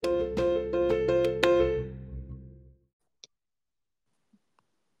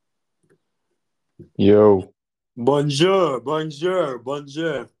Yo, Bonjour, bonjour,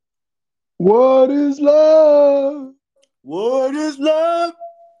 bonjour. what is love? What is love?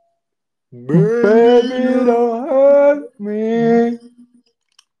 Baby, Baby, don't hurt me.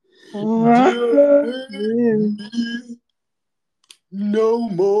 don't Hurt hurt me me no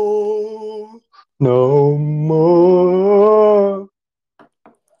more. no more.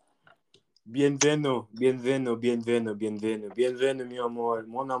 Bienveno, bienveno, bienveno, bienveno, bienveno, mi amor,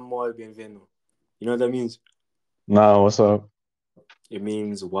 mon amor, bienveno. You know what that means? Nah, what's up? It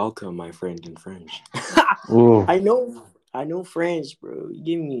means welcome, my friend in French. Ooh, I know French, bro. You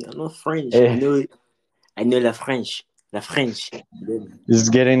give me, I know French. eh, I know la French, la French. You get me?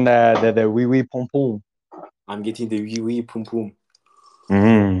 just getting the wee wee pom pom. I'm getting the wee wee pum pum.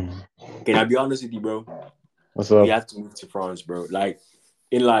 Mm. Can I be honest with you, bro? What's We up, have to move to France, bro. Like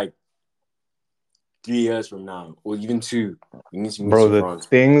in like 3 years from now, or even two, we need to move bro? to The France.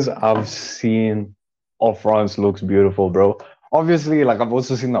 things I've seen of France looks beautiful, bro. Obviously, like I've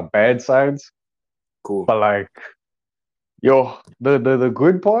also seen the bad sides, Cool. but like, yo, the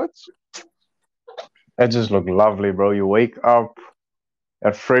good parts, that just look lovely, bro. You wake up.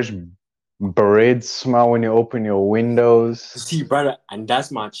 That fresh bread smell when you open your windows. See, brother, and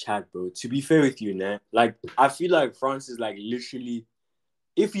that's my chat, bro. To be fair with you, nah, like I feel like France is like literally,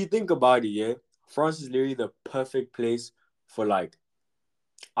 if you think about it, yeah, France is literally the perfect place for like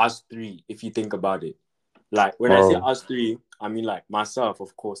us three. If you think about it, like when I say Bro, us three, I mean like myself,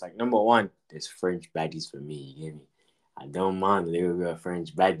 of course. Like number one, there's French baddies for me. You get me? I don't mind a little bit of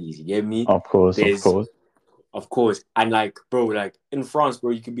French baddies. You get me? of course, of There's course. Of course. And like, bro, like in France,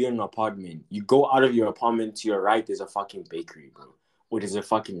 bro, you could be in an apartment. You go out of your apartment to your right, there's a fucking bakery, bro. Or there's a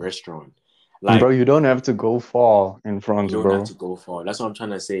fucking restaurant. And bro, Like, you don't have to go far in you France, don't have bro. to go far. That's what I'm trying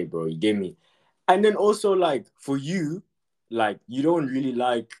to say, bro. You get me? And then also, like, for you, like, you don't really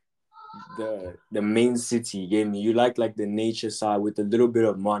like the main city, you get me? You like the nature side with a little bit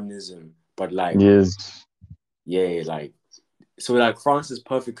of modernism. But like, Yes. yeah, like so like France is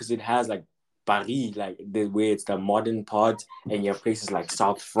perfect because it has like Paris, like the way it's the modern part, and you have places like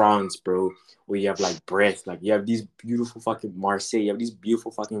South France, bro, where you have like Brest, like you have these beautiful fucking Marseille, you have these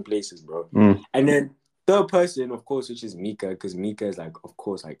beautiful fucking places, bro. Mm. And then third person, of course, which is Mika, because Mika is like, of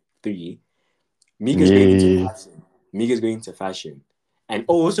course, like three. Mika's going into Yeah. fashion. Mika's going into fashion, and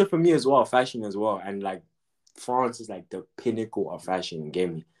oh, also for me as well, fashion as well, and like France is like the pinnacle of fashion.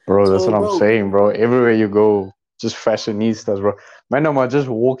 Get me? Bro, that's So, what I'm bro, saying, bro. Everywhere you go, just fashionistas, bro. Man, I'm just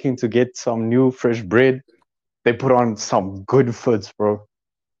walking to get some new fresh bread. They put on some good foods, bro.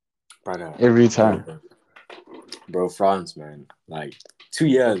 brother, Every time. bro, France, man. Like 2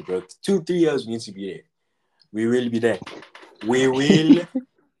 years, bro. 2, 3 years, we need to be there. We will be there. We will,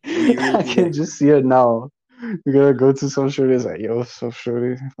 we will I be can there. just see it now. You're gonna go to some shorty, it's like, yo, so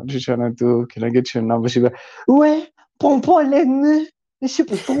shorty, what you trying to do? Can I get your number? She go, ouais, pompon laine, c'est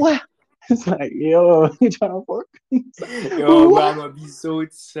pour toi. It's like, yo, you trying to fuck? It's like, Yo, bro, what? I'm gonna be so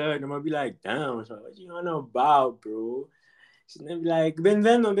sad. I'm gonna be like, damn, so what you on about, bro? She's gonna be like,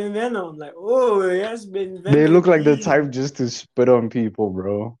 Benveno, Benveno. I'm like, oh, yes, They Benveno, look like the indeed. type just to spit on people,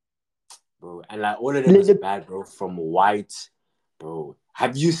 bro. Bro, and like all of them is bad, bro, from white, bro.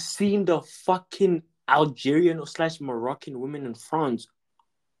 Have you seen the fucking Algerian or slash Moroccan women in France?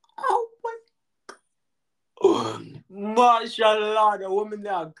 Oh my Mashallah, the women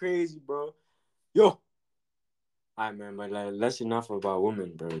there are crazy, bro. Yo, I man, but like that's enough about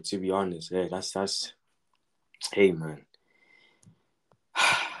women, bro. To be honest, hey, that's. Hey, man,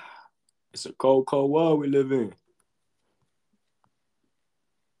 it's a cold, cold world we live in.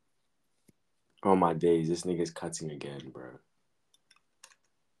 Oh my days, this nigga's cutting again, bro.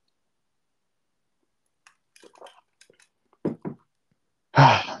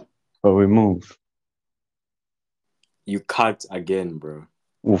 But we move. You cut again, bro.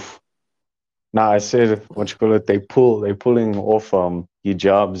 Oof. Nah, I said what you call it. They're pulling off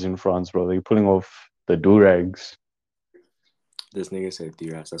hijabs in France, bro. They're pulling off the do-rags. This nigga said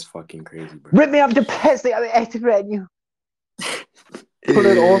D-Raps. That's fucking crazy, bro. Rip me up the past, they are activating you. Pull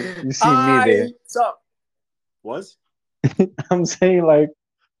it off. You see me there. Stop. What? I'm saying like,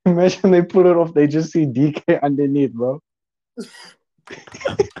 imagine they pull it off, they just see DK underneath, bro.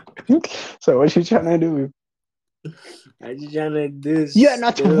 So what you trying to do? I just trying to do You're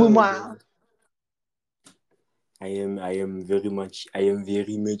not a still, woman. bro. I am very much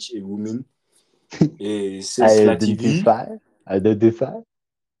a woman. C'est I cela TV. identify. Identify.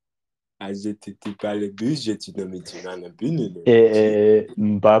 Je t'étais pas le bus, je te nomme tu n'en as plus,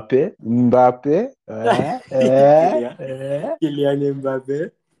 Mbappé. Mbappé. Kylian, Kylian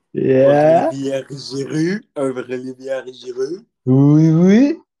Mbappé. Yeah. Olivier Giroud. Olivier Giroud. Oui,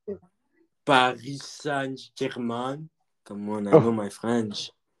 oui. Paris Saint-Germain. Come on, I know my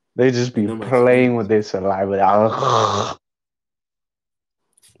French. They just I be know my playing French. with their saliva.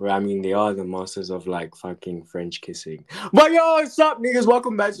 Bro, I mean, they are the masters of like fucking French kissing. But yo, what's up, niggas?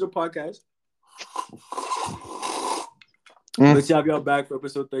 Welcome back to the podcast. Good to have y'all back for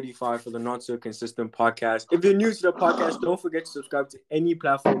episode 35 for the Not So Consistent podcast. If you're new to the podcast, don't forget to subscribe to any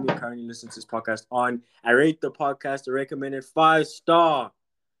platform you currently listen to this podcast on. I rate the podcast a recommended 5-star.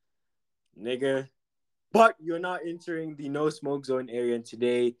 Nigga. But you're not entering the no smoke zone area, and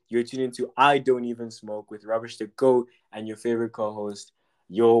today you're tuning into I Don't Even Smoke with Rubbish to Go and your favorite co-host,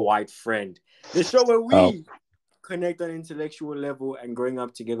 Your White Friend. The show where we connect on an intellectual level and growing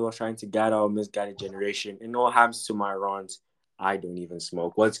up together while trying to guide our misguided generation. In all hams to my rants, I don't even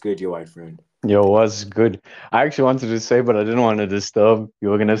smoke. What's good, Your White Friend? Yo, what's good? I actually wanted to say, but I didn't want to disturb. You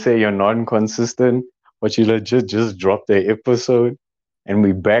were gonna say you're non-consistent, but you legit just dropped the episode, and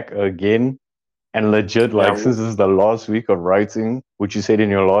we back again. And legit, like Yeah, since this is the last week of writing, which you said in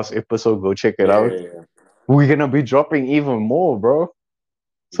your last episode, go check it out. yeah. We're gonna be dropping even more, bro.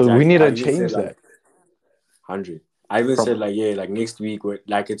 So we Exactly. need I to even said change like that. 100. I even said like, yeah, like next week,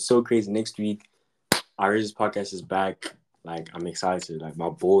 like it's so crazy. Next week, our podcast is back. Like I'm excited. Like my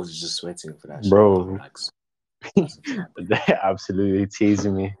balls is just sweating for that shit. Bro, Like, that's a fact. they're absolutely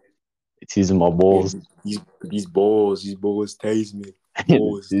teasing me. It's teasing my Yeah, balls. these balls tase me.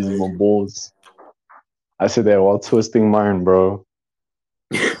 Balls Teasing my tase me. balls. I said they're all twisting mine, bro.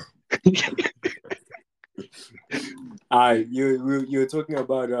 You were talking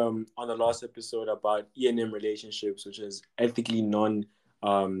about on the last episode about E&M relationships, which is ethically non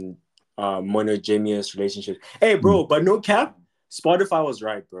monogamous relationships. Hey, bro, but no cap, Spotify was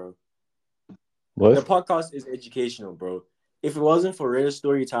right, bro. The What? podcast is educational, bro. If it wasn't for Reddit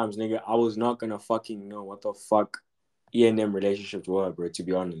story times, nigga, I was not gonna fucking know what the fuck E&M relationships were, bro. To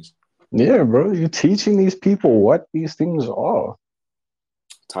be honest, Yeah, bro. You're teaching these people what these things are.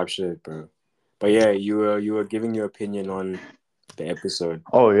 type shit, bro. But yeah, you were giving your opinion on the episode.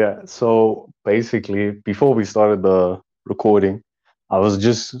 Oh yeah. So basically, before we started the recording, I was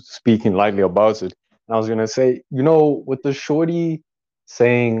just speaking lightly about it. And I was gonna say, with the shorty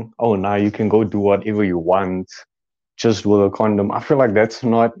saying, "Oh, now you can go do whatever you want just with a condom," I feel like that's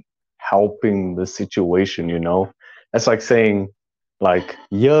not helping the situation. That's like saying, like,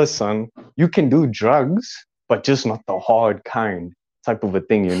 yeah, son, you can do drugs, but just not the hard kind type of a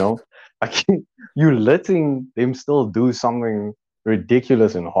thing. Like you letting them still do something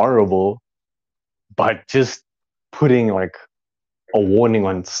ridiculous and horrible, but just putting like a warning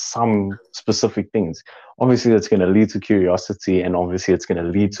on some specific things. Obviously, that's going to lead to curiosity, and obviously, it's going to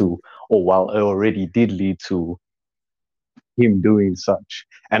lead to, or well, it already did lead to him doing such.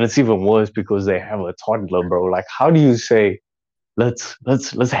 And it's even worse because they have a toddler, bro. Like, how do you say, let's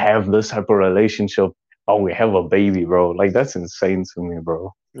have this type of relationship? Oh, we have a baby, bro. Like, that's insane to me,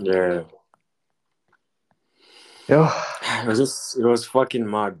 bro. Yeah. Yeah. It was fucking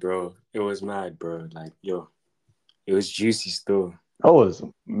mad, bro. It was mad, bro. Like, yo, it was juicy still. That was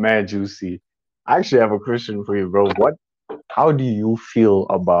mad juicy. I actually have a question for you, bro. How do you feel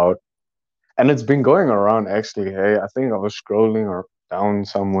about, and it's been going around actually, hey, I think I was scrolling or down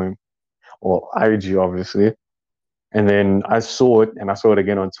somewhere, or IG obviously, and then I saw it, and I saw it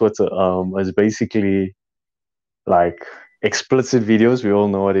again on Twitter. It's basically like explicit videos. We all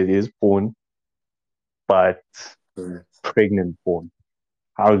know what it is, porn, but pregnant porn.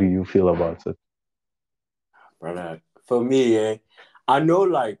 How do you feel about it? Brother, for me, yeah, I know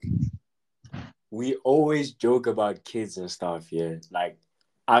like we always joke about kids and stuff, yeah. Like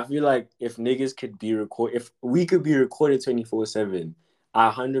I feel like if niggas could be if we could be recorded 24/7,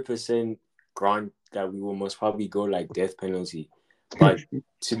 100% grant that we will most probably go like death penalty. But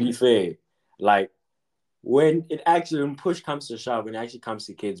to be fair, like when it actually when push comes to shove, when it actually comes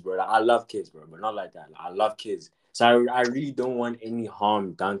to kids, bro, like, I love kids, bro, but not like that. Like, I love kids, so I really don't want any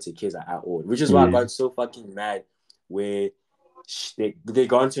harm done to kids at all. Which is why I Yeah. got so fucking mad where they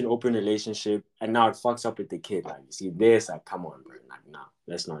got into an open relationship and now it fucks up with the kid. Like, you see, this, like, come on, bro, like, nah,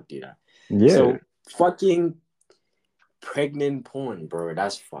 let's not do that. Yeah. So fucking pregnant porn, bro,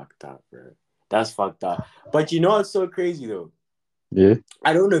 that's fucked up, bro. That's fucked up. But you know what's so crazy though? Yeah.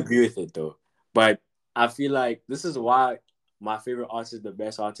 I don't agree with it though. But I feel like this is why my favorite artist, the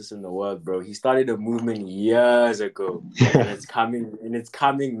best artist in the world, bro. He started a movement years ago, and it's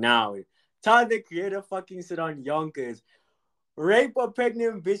coming now. Tell the creator fucking sit on Yonkers, rape a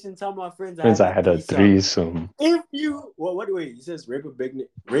pregnant bitch, and tell my friends I Since had I a had a threesome. threesome. If you what way he says rape a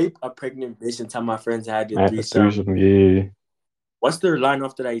pregnant bitch and tell my friends I had I a had a threesome. threesome, yeah. What's the line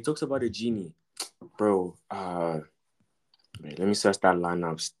after that? He talks about a genie, bro. Wait, let me search that line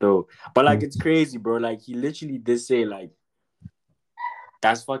up still. But like, it's crazy, bro. Like, he literally did say, like,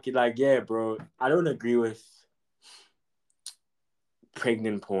 that's fucking, like, yeah, bro. I don't agree with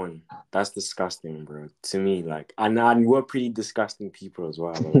pregnant porn. That's disgusting, bro. To me, like, and we're pretty disgusting people as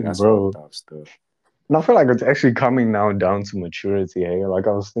well. But like, that's Bro. fucked up still. And I feel like it's actually coming now down to maturity, eh? Like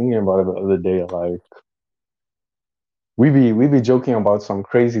I was thinking about it the other day, like we be joking about some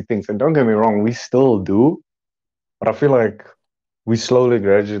crazy things. And don't get me wrong, we still do, but I feel like we slowly,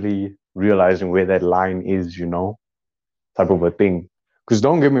 gradually realizing where that line is, type of a thing. Because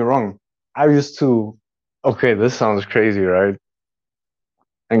don't get me wrong, I used to, okay, this sounds crazy, right?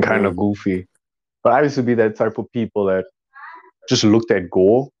 And kind of goofy. But I used to be that type of people that just looked at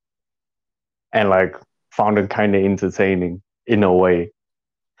gore and like found it kind of entertaining in a way.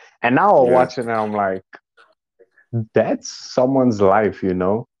 And now I Yeah. watch it and I'm like, that's someone's life,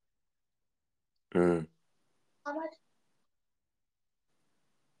 Mm.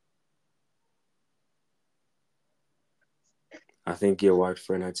 I think your white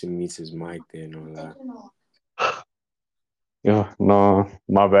friend had to mute his mic there and all that. Yeah, no,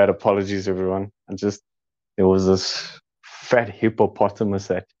 my bad. Apologies, everyone. It was this fat hippopotamus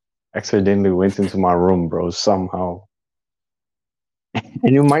that accidentally went into my room, bro, somehow.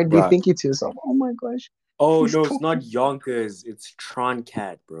 And you might be Right. thinking to yourself, oh my gosh, Oh he's no, it's not talking. Yonkers. It's Tron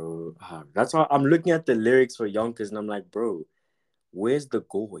Cat, bro. That's how I'm looking at the lyrics for Yonkers, and I'm like, bro, where's the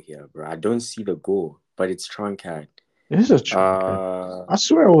goal here, bro? I don't see the goal, but it's Tron Cat. This is a trunker. Uh, I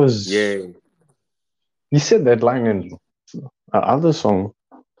swear it was, yeah. you said that line in other song.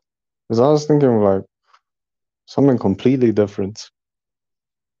 Because I was thinking of like something completely different.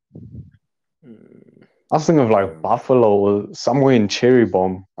 Mm, I was thinking of like yeah. Buffalo or somewhere in Cherry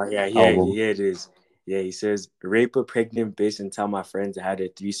Bomb Oh yeah, album. it is. Yeah, he says, rape a pregnant bitch and tell my friends I had a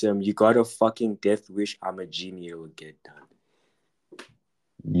threesome. You got a fucking death wish. I'm a genie. It will get done.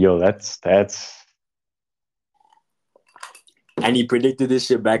 Yo, that's And he predicted this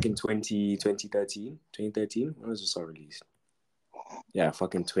shit back in 2013. 2013? When was this song released? Yeah,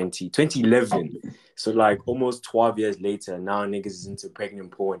 fucking 2011. So like almost 12 years later, now niggas is into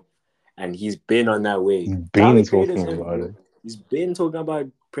pregnant porn. And he's been on that way. Tyler been Creator's talking him, about bro. it. He's been talking about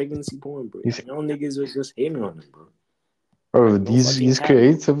pregnancy porn, bro. He's, And y'all niggas was just hating on him, bro. bro, Like no fucking his cap, bro.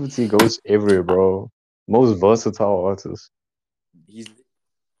 creativity goes everywhere, bro. Most versatile artist. He's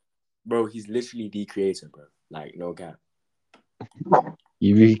he's literally the creator, bro. Like no cap.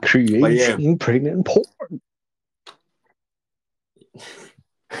 You be But yeah. creating pregnant porn.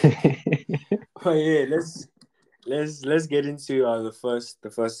 But yeah, let's get into the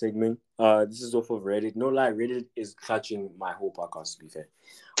first segment. This is off of Reddit. No lie, Reddit is clutching my whole podcast to be fair.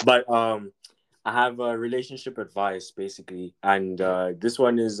 But I have a relationship advice basically, and this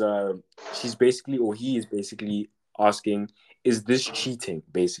one is she's basically or he is basically asking, is this cheating?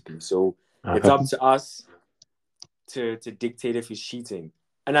 Basically, so it's Okay. up to us to dictate if he's cheating,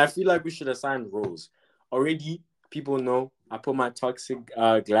 and I feel like we should assign roles. Already, people know I put my toxic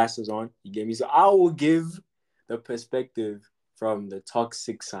glasses on. You get me, so I will give the perspective from the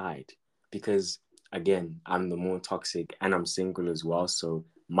toxic side because again, I'm the more toxic and I'm single as well, so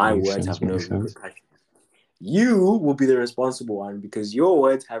my Makes words sense, have no makes sense. repercussions. You will be the responsible one because your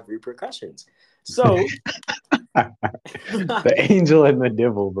words have repercussions. So, The angel and the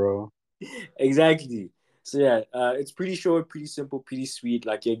devil, bro. exactly. So yeah, it's pretty short, pretty simple, pretty sweet,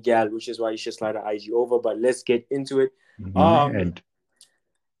 like your gal, which is why you should slide an IG over. But let's get into it. Um, Mad.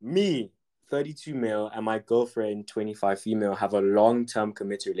 Me, 32 male, and my girlfriend, 25 female, have a long-term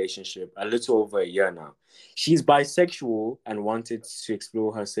committed relationship, a little over a year now. She's bisexual and wanted to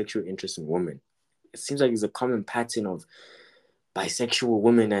explore her sexual interest in women. It seems like it's a common pattern of bisexual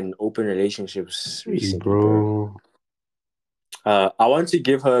women and open relationships Hey, recently, bro. bro. I want to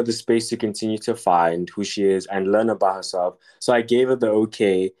give her the space to continue to find who she is and learn about herself. So I gave her the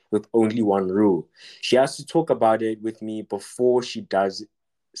okay with only one rule. She has to talk about it with me before she does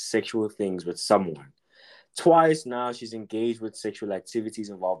sexual things with someone. Twice now, she's engaged with sexual activities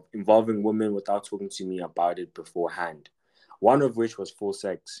involving women without talking to me about it beforehand. One of which was full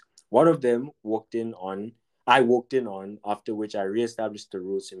sex. One of them I walked in on, after which I reestablished the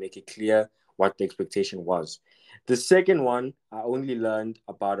rules to make it clear what the expectation was. The second one, I only learned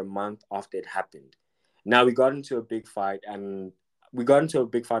about a month after it happened. Now we got into a big fight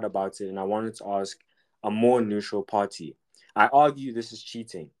about it, and I wanted to ask a more neutral party. I argue this is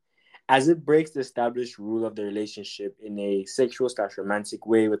cheating as it breaks the established rule of the relationship in a sexual/romantic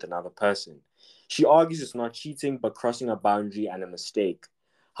way with another person. She argues it's not cheating, but crossing a boundary and a mistake.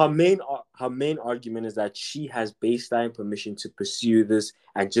 Her main argument is that she has baseline permission to pursue this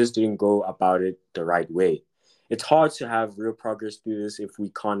and just didn't go about it the right way. It's hard to have real progress through this if we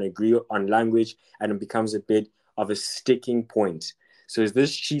can't agree on language, and it becomes a bit of a sticking point. So is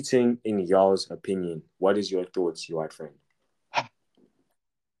this cheating in y'all's opinion? What is your thoughts, your white friend?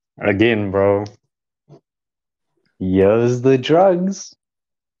 Again, bro. Here's the drugs.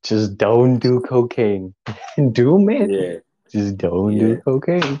 Just don't do cocaine. Do meth. Yeah, Just don't do yeah.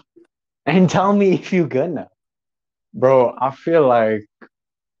 cocaine. And tell me if you're gonna. Bro, I feel like,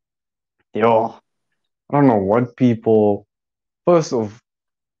 yo, I don't know what people. First of,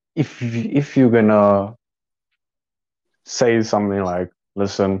 if you're gonna say something like,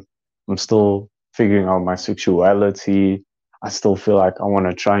 "Listen, I'm still figuring out my sexuality. I still feel like I want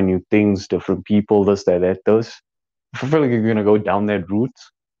to try new things, different people, this, that, that, this." If I feel like you're gonna go down that route,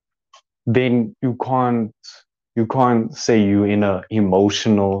 then you can't say you in a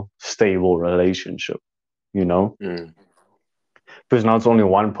emotional stable relationship, you know? Mm. Because now it's only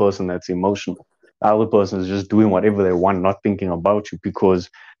one person that's emotional. The other person is just doing whatever they want, not thinking about you, because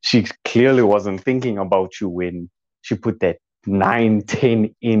she clearly wasn't thinking about you when she put that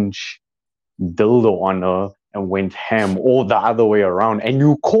 9-10 inch dildo on her and went ham, or the other way around, and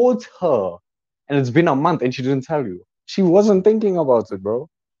you caught her and it's been a month and she didn't tell you. She wasn't thinking about it, bro.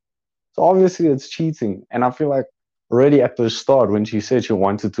 So obviously it's cheating. And I feel like already at the start, when she said she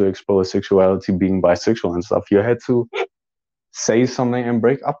wanted to explore sexuality, being bisexual and stuff, you had to say something and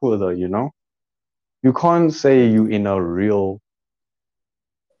break up with her, you know? You can't say you in a real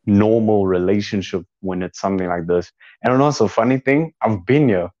normal relationship when it's something like this. And also, funny thing, I've been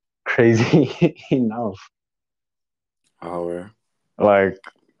here crazy enough. Our. Like,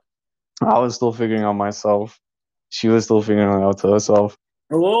 I was still figuring out myself. She was still figuring out herself.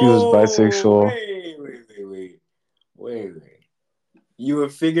 She was Whoa! bisexual. Wait. You were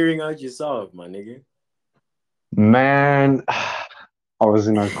figuring out yourself, my nigga. Man, I was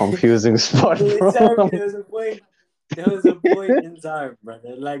in a confusing spot, bro. Exactly. There was a point. There was a point in time,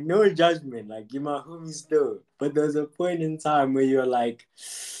 brother. Like no judgment. Like you're my homie still, but there was a point in time where you're like,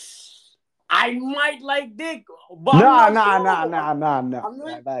 I might like dick, but I'm Nah, not nah, nah, sure. nah, nah, nah. I'm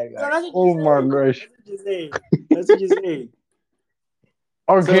not. No, Like, that's what you're oh my saying. gosh. That's what you're saying. That's what you're saying.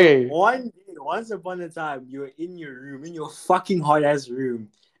 So Okay. one day, once upon a time, you were in your room, in your fucking hot ass room,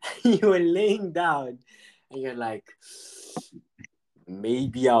 you were laying down, and you're like,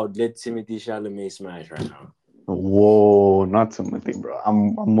 maybe I'll let Timothy Chalamet smash right now. Whoa, not Timothy, bro.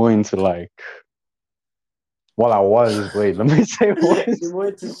 I'm more into like. Well, I was. Wait, let me say You're was. more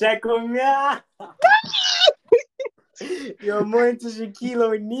into Shaq O'Neal. You're more into Shaquille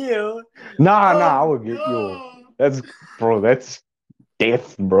O'Neal. Nah. I Oh would get you. no! That's bro. That's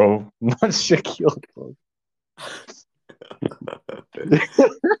death, bro. Not Shaquille, bro.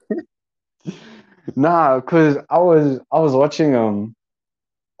 Nah, cause I was watching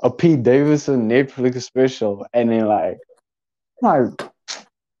a Pete Davidson Netflix special, and then like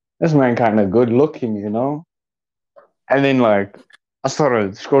this man kind of good looking, you know. And then like I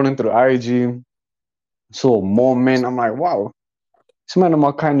started scrolling through IG, saw more men. I'm like, wow, this man am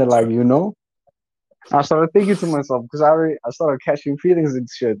I kind of like, you know. I started thinking to myself because I started catching feelings and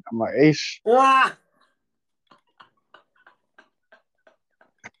shit. I'm like, ish. Ah!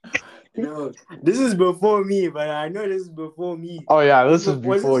 No, this is before me, but I know this is before me. Oh yeah, This this was is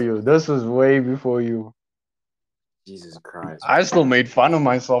before this? you. This was way before you. Jesus Christ, I still bro. made fun of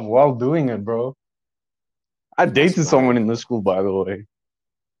myself while doing it, bro. I That's dated someone wild. in the school, by the way.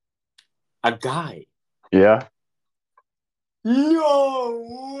 A guy. Yeah.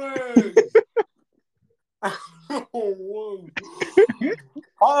 No way. No way.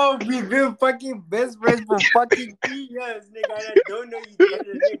 Oh, we've been fucking best friends for fucking 3 years, nigga. And I don't know you dated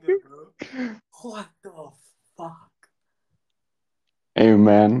a nigga, bro. What the fuck? Hey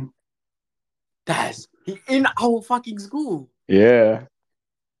man. That's in our fucking school. Yeah.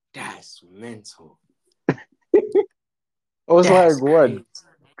 That's mental. I was like, That's what? crazy.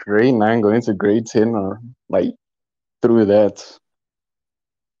 Grade 9 going to grade 10 or like through that.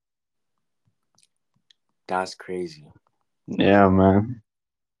 That's crazy. Yeah, man.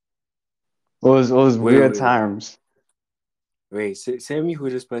 It was Wait, weird wait, wait. times. Wait, send me who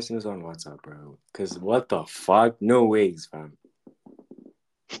this person is on WhatsApp, bro. Cause what the fuck? No ways, fam.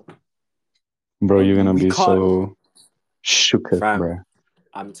 Bro, And you're gonna we be can't, so shooketh, fam. bro.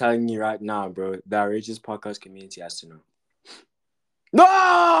 I'm telling you right now, bro. The outrageous podcast community has to know.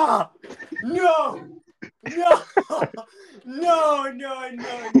 No! No! No! No!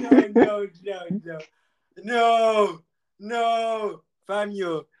 No! Fam,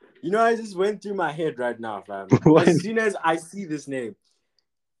 you know, I just went through my head right now, fam. What? As soon as I see this name,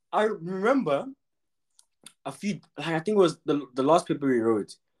 I remember I think it was the last paper we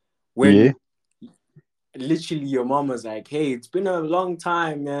wrote when Yeah. literally your mom was like, "Hey, it's been a long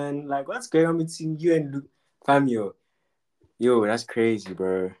time, man. Like, what's going on between you and Luke?" Fam, yo, that's crazy,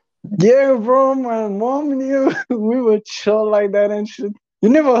 bro. Yeah, bro, my mom knew we were chill like that and shit. You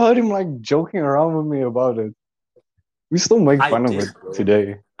never heard him like joking around with me about it. We still make I fun of did, it bro.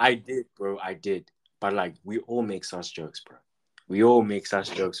 today. I did, bro. I did. But like, we all make such jokes, bro. We all make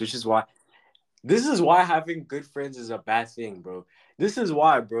such jokes, which is why this is why having good friends is a bad thing, bro. This is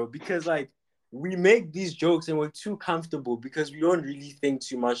why, bro, because like we make these jokes and we're too comfortable because we don't really think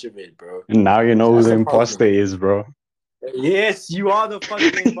too much of it, bro. And now you know who That's the the imposter problem. is, bro. Yes, you are the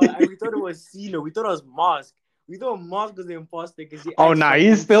fucking imposter. And we thought it was Cino. We thought it was Mask. We thought Mask was the imposter because he Oh, acts nah,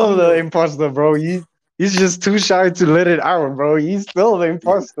 he's fucking still the Cino. imposter, bro. He's just too shy to let it out, bro. He's still the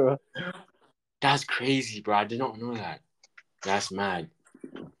imposter. That's crazy, bro. I did not know that. That's mad.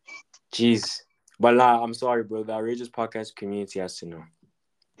 Jeez. But I'm sorry, bro. The outrageous podcast community has to know.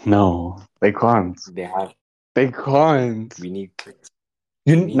 No, they can't. They have. They can't. We need clicks.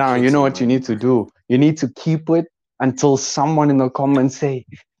 You We need now you clicks know and what you money. need to do. You need to keep it until someone in the comments say,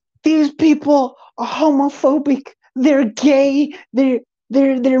 "These people are homophobic. They're gay.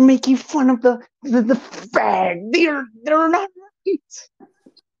 They're making fun of the fag. They're not right."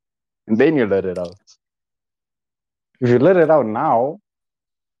 And then you let it out. If you let it out now,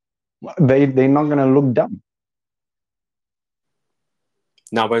 they're not gonna look dumb.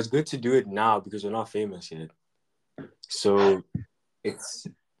 No, but it's good to do it now because we're not famous yet. So it's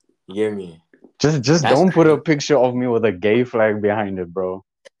you get me. Just That's don't put a crazy. picture of me with a gay flag behind it, bro.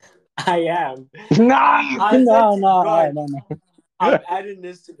 I am. Nah, I said no, to no, God, no, no. I'm adding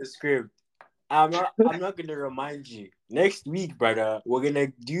this to the script. I'm not gonna remind you. Next week, brother, we're gonna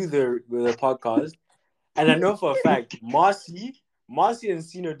do the podcast. And I know for a fact, Marcy and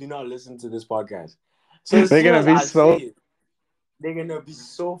Cino do not listen to this podcast. So as They're soon gonna as be I say so. it, they're gonna be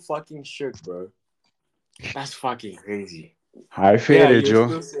so fucking shook, bro. That's fucking crazy. I But yeah, faded you're you.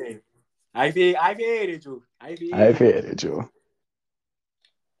 still saying. I feel it, you. I I feel it. faded you.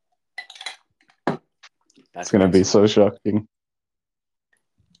 It's That's gonna mad be so smart. shocking.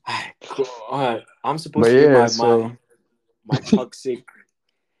 Cool. I'm But supposed to give yeah, my so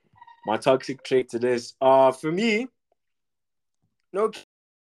my toxic trait to this. For me, no,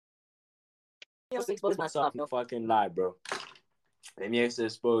 I expose myself. No fucking lie, bro. Let me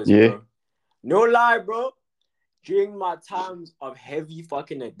expose, yeah, bro. No lie, bro. During my times of heavy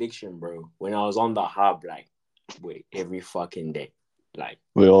fucking addiction, bro, when I was on the hub, like, wait, every fucking day, like,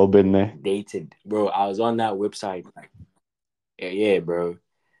 we all been there. dated, bro. I was on that website, like, yeah, bro.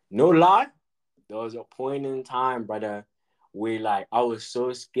 No lie, there was a point in time, brother, where like I was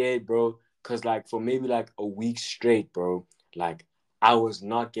so scared, bro, cause like for maybe like a week straight, bro, like I was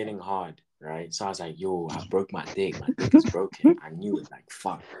not getting hard, right? So I was like, yo, I broke my dick. My dick is broken. I knew it. Like,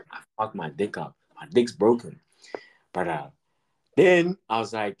 fuck, I fucked my dick up. My dick's broken. But then I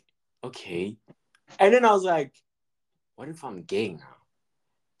was like, okay. And then I was like, what if I'm gay now?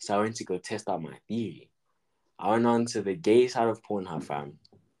 So I went to go test out my theory. I went on to the gay side of Pornhub, fam.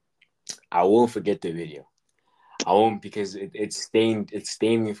 I won't forget the video. I won't because it stained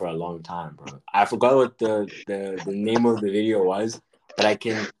me for a long time, bro. I forgot what the name of the video was, but I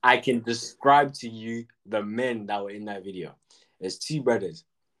can describe to you the men that were in that video. There's two brothers.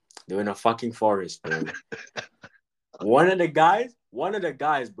 They were in a fucking forest, bro. One of the guys,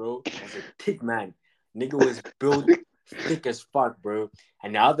 bro, was a thick man. Nigga was built thick as fuck, bro.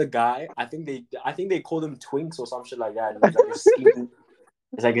 And the other guy, I think they called him Twinks or some shit like that. And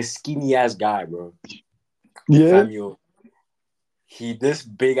it's like a skinny ass guy, bro. Yeah, Samuel. This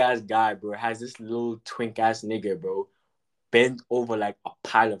big ass guy, bro, has this little twink ass nigga, bro, bent over like a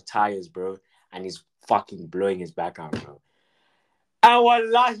pile of tires, bro, and he's fucking blowing his back out, bro. And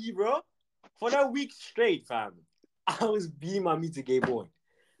wallahi, bro, for that week straight, fam, I was being my meat to gay boy.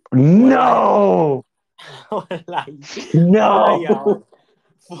 Wallahi, no, wallahi, wallahi, I no. was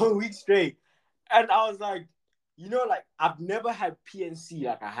for a week straight. And I was like, like I've never had PNC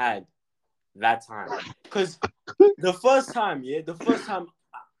like I had that time. Because the first time,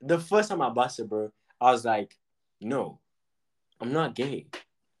 I busted, bro, I was like, no, I'm not gay.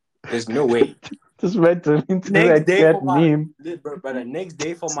 There's no way. Just went into Next that day cat for my meme. brother, next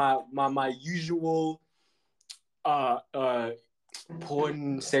day for my usual uh uh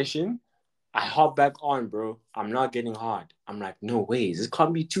porn session, I hop back on, bro. I'm not getting hard. I'm like, no ways. This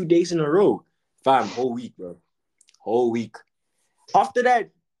can't be 2 days in a row. Fam, whole week, bro. Whole week. After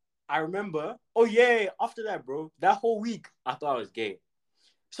that, I remember, oh yeah, after that, bro, that whole week, I thought I was gay.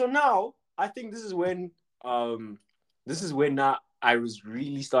 So now, I think this is when now I was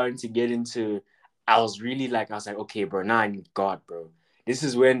really starting to get into, I was like, okay, bro, now I need God, bro. This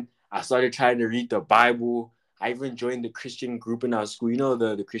is when I started trying to read the Bible. I even joined the Christian group in our school. You know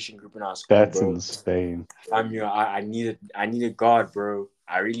the Christian group in our school, That's bro. insane. I needed God, bro.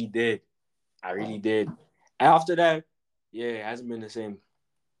 I really did. I really did. And after that, yeah, it hasn't been the same.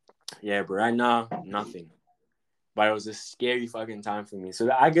 Yeah, but right now, nothing. But it was a scary fucking time for me.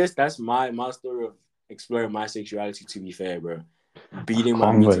 So I guess that's my story of exploring my sexuality. To be fair, bro, I beating my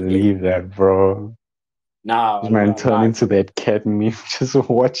can't meat to death. believe that, bro. Nah, This man I turned lie, into bro. that cat meme just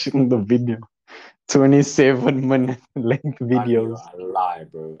watching the video. 27-minute length Man, yo, videos. I lie,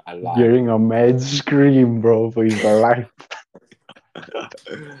 bro. I lie, Hearing bro. a mad scream, bro, for his life.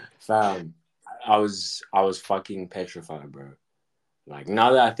 Fam, I was fucking petrified, bro. Like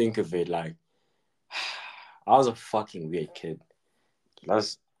now that I think of it, like I was a fucking weird kid. I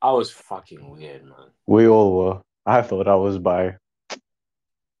was fucking weird, man. We all were. I thought I was bi.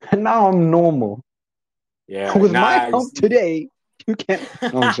 And now I'm normal. Yeah, With my nah, you help see. today, you can.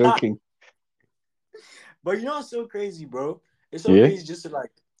 No, I'm joking. But you know what's so crazy, bro? It's so Yeah? crazy just to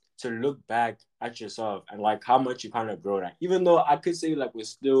like to look back at yourself and like how much you kind of grown at. Even though I could say like we're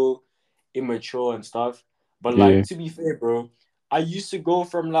still immature and stuff, but Yeah. like to be fair, bro, I used to go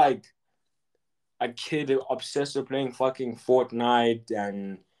from like a kid obsessed with playing fucking Fortnite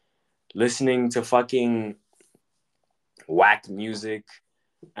and listening to fucking whack music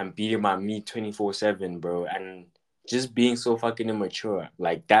and beating my meat 24/7, bro, and just being so fucking immature.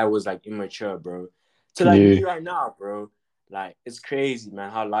 Like that was like immature, bro. To like Yeah. me right now, bro. Like it's crazy,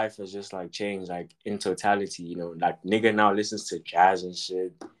 man, how life has just like changed, like in totality. You know, like nigga now listens to jazz and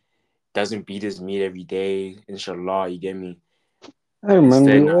shit. Doesn't beat his meat every day. Inshallah, you get me. Hey man,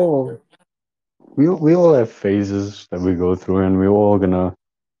 Instead, now, bro. we all have phases that we go through and we're all gonna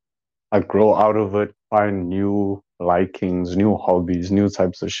like grow out of it, find new likings, new hobbies, new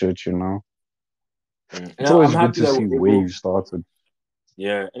types of shit, you know. And It's always I'm good happy to that see we're where able. you started.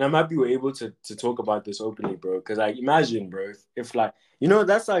 Yeah, and I'm happy we're able to talk about this openly, bro. Because like, imagine, bro, if like you know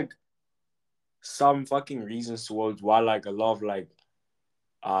that's like some fucking reasons towards why like a lot of like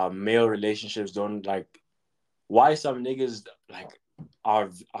male relationships don't like why some niggas like are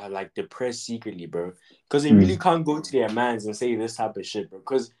like depressed secretly, bro. Because they really Mm. can't go to their mans and say this type of shit, bro.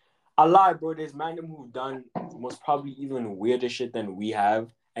 Because I lie, bro. There's man who've done most probably even weirder shit than we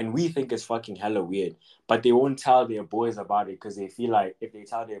have, and we think it's fucking hella weird. But they won't tell their boys about it because they feel like if they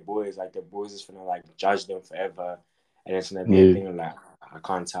tell their boys, like their boys is gonna like judge them forever, and it's gonna be a Yeah. thing of like I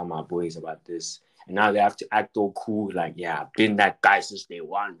can't tell my boys about this, and now they have to act all cool, like yeah, I've been that guy since day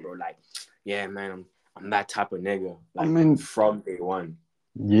one, bro. Like yeah, man, I'm that type of nigga, I like mean, from day one.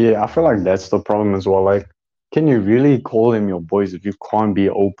 yeah, I feel like that's the problem as well. Like, can you really call them your boys if you can't be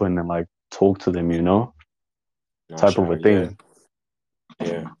open and like talk to them, you know? Nah, Type of a sure, yeah, thing.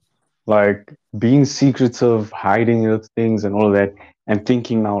 yeah. Like being secretive, hiding your things and all of that, and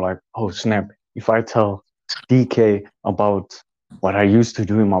thinking now like, oh snap, if I tell DK about what I used to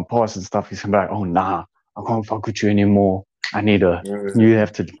do in my past and stuff, he's gonna be like, oh nah, I can't fuck with you anymore. I need a you Mm-hmm.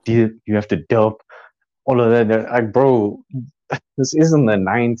 have to you have to dope all of that. Like, bro, this isn't the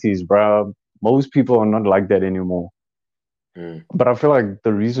 90s, bro. Most people are not like that anymore. Mm. But I feel like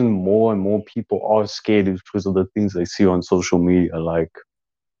the reason more and more people are scared is because of the things they see on social media, like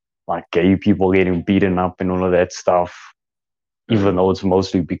gay people getting beaten up and all of that stuff. Even Mm. though it's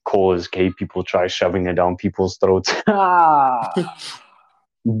mostly because gay people try shoving it down people's throats.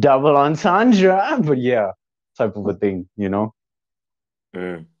 Double entendre, but yeah, type of a thing, you know.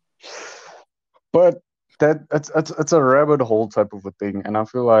 Mm. But it's a rabbit hole type of a thing, and I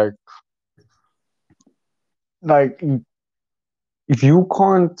feel like if you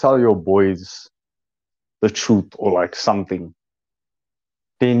can't tell your boys the truth or like something,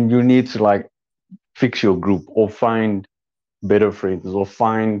 then you need to like fix your group or find better friends or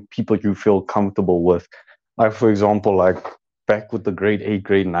find people you feel comfortable with. Like for example, like back with the grade 8,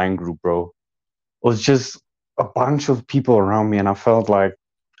 grade 9 group, bro. It was just a bunch of people around me and I felt like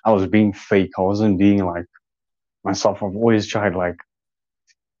I was being fake. I wasn't being like myself. I've always tried like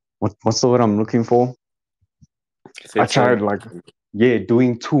what's the word I'm looking for? I Fits tried in. like yeah,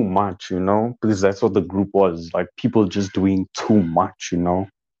 doing too much, you know, because that's what the group was. Like people just doing too much, you know.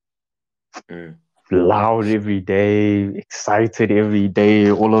 Mm. Loud every day, excited every day,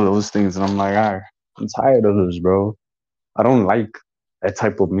 all of those things. And I'm like, I'm tired of this, bro. I don't like that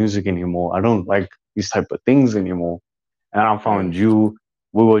type of music anymore. I don't like these type of things anymore. And I found Mm. you.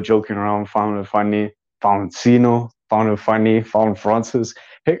 We were joking around, found it funny. Found Sino, found it funny. Found Francis.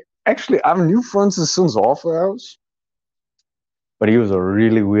 Hey, actually, I've knew Francis since Offer House, but he was a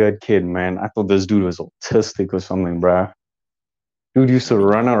really weird kid, man. I thought this dude was autistic or something, bruh. Dude used I to mean,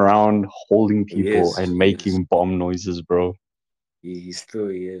 run around holding he people is. and He is. making bomb noises, bro. He still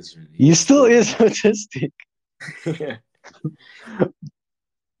is. He He still still is autistic, is.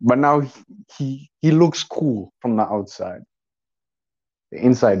 but now he looks cool from the outside. The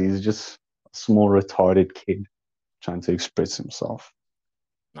inside, he's just a small retarded kid trying to express himself.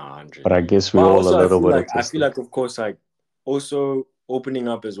 Nah, 100. But I guess we're But all a also, little bit I feel autistic. like, of course, like also opening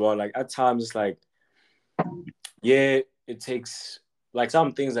up as well. Like at times, it's like, yeah, it takes like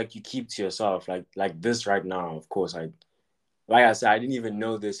some things like you keep to yourself. Like this right now, of course. Like I said, I didn't even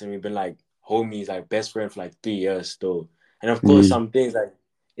know this, and we've been like homies, like best friend for like 3 years still. And of course, Yeah. some things like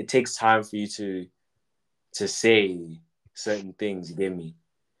it takes time for you to say certain things. You get me?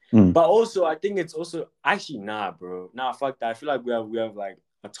 Mm. But also, I think it's also actually nah, bro. Nah, fuck that. I feel like we have like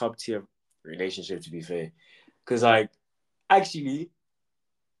a top tier relationship to be fair, because like actually,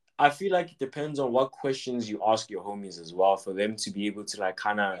 I feel like it depends on what questions you ask your homies as well for them to be able to like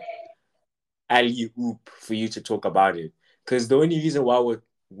kind of alley oop for you to talk about it. Because the only reason why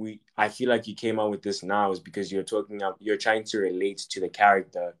I feel like you came out with this now is because you're trying to relate to the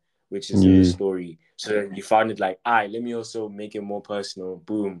character, which is in the Yeah. story. So then you found it like, let me also make it more personal.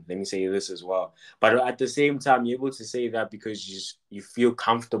 Boom, let me say this as well. But at the same time, you're able to say that because you feel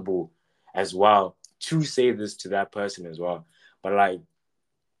comfortable as well to say this to that person as well. But like,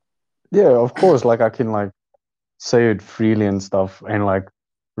 Yeah, of course. Like I can like say it freely and stuff and like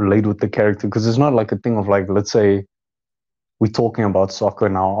relate with the character because it's not like a thing of like, let's say we're talking about soccer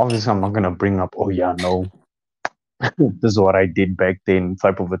now. Obviously, I'm not gonna bring up, oh yeah, no, this is what I did back then,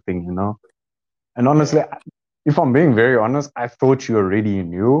 type of a thing, you know. And honestly, yeah, if I'm being very honest, I thought you already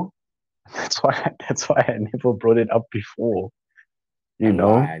knew. That's why I never brought it up before. You Allah,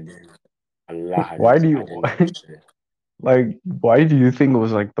 know, I didn't. Allah, why do I you didn't know shit. like? Why do you think it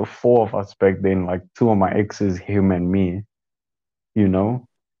was like the four of us back then? Like two of my exes, him and me. You know,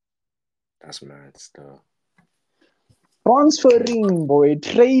 That's mad stuff. transferring, boy,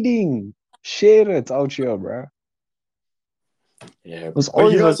 trading, share it out here, bro. Yeah, There's but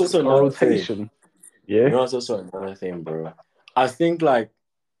you always know, it's also a another thing. rotation. You Yeah. know, it's also another thing, bro. I think like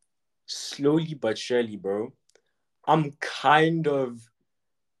slowly but surely, bro, I'm kind of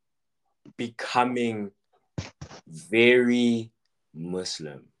becoming very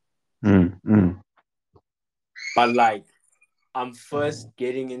Muslim. Mm, mm, But like, I'm first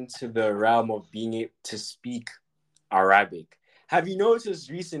getting into the realm of being able to speak Arabic. Have you noticed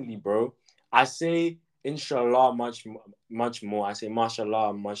recently, bro? I say inshallah much more. I say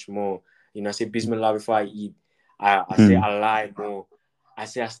mashallah much more. You know, I say bismillah before I eat. I say mm. Allah more. I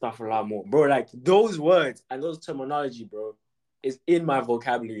say astaghfirullah more. Bro, like those words and those terminology, bro, is in my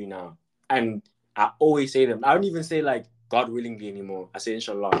vocabulary now. And I always say them. I don't even say like God willingly anymore. I say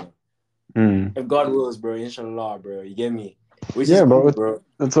inshallah. Mm. If God wills, bro, inshallah, bro. You get me? Which is Yeah, bro. cool, bro.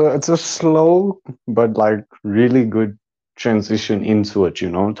 It's a slow but like really good transition into it, you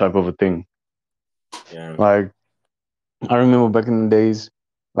know, type of a thing. Yeah. Like I remember back in the days,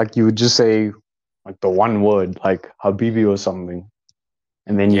 like you would just say like the one word, like Habibi or something,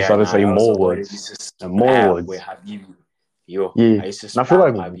 and then you Yeah, started nah, that saying was a more word that words used to and more spam with words. Habibi. Yo, Yeah, I used to and I feel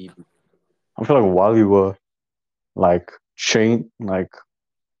like spam Habibi. while you were like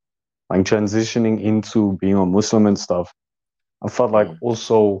like transitioning into being a Muslim and stuff, I felt like Mm,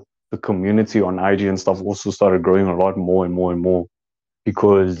 also the community on IG and stuff also started growing a lot more and more and more mm,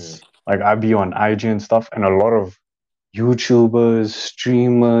 because like I be on IG and stuff and a lot of YouTubers,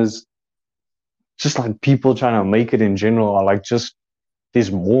 streamers, just like people trying to make it in general are like just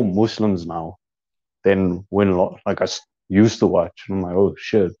there's more Muslims now than when like used to watch. And I'm like, oh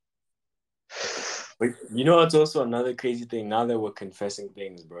shit. but you know what's also another crazy thing now that we're confessing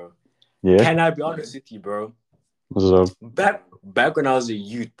things, bro? Yeah. Can I be honest with you, bro? So Back when I was a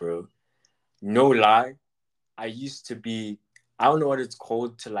youth, bro, no lie, I used to be I don't know what it's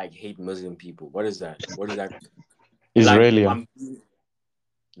called to like hate Muslim people. What is that? What is that? Like Israeli. no.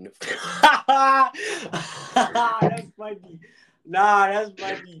 That's funny. Nah, that's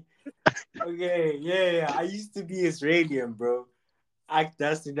funny. Okay, yeah. I used to be Israeli, bro.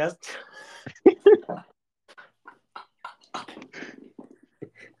 That's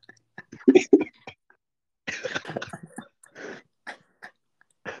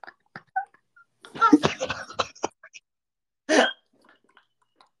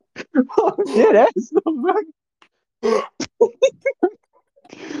Yeah, that's the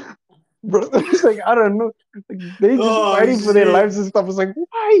bro. It's like I don't know. Like, they just oh fighting for their shit, lives and stuff. It's like, why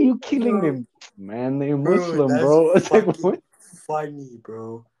are you killing bro. them? Man, they're Bro, Muslim, that's bro. It's like fucking what? funny,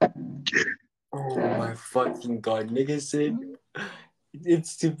 bro. Oh my fucking god, nigga said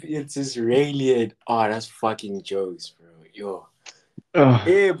it's Israeli. And, oh, that's fucking jokes, bro. Yo, Ugh.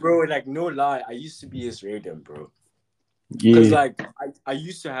 hey, bro. Like no lie, I used to be Israeli, bro. Cause Yeah. like I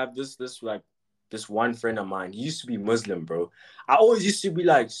used to have this one friend of mine. He used to be Muslim, bro. I always used to be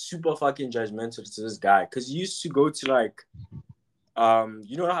like super fucking judgmental to this guy. Cause he used to go to like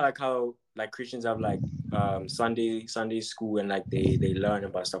you know how like Christians have like Sunday school and like they learn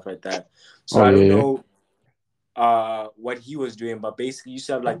about stuff like that. So Oh I don't yeah. know what he was doing, but basically he used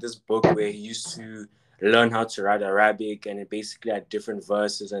to have like this book where he used to learn how to write Arabic, and it basically had different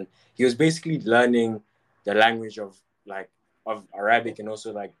verses, and he was basically learning the language of like of Arabic and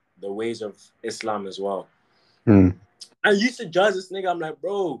also like the ways of Islam as well. Mm. I used to judge this nigga. I'm like,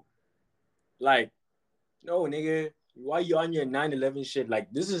 bro, like, no nigga, why you on your 9/11 shit?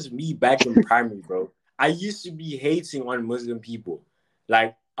 Like, this is me back in primary, bro. I used to be hating on Muslim people,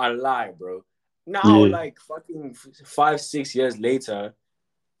 like a lie, bro. Now, Yeah. like fucking 5, 6 years later,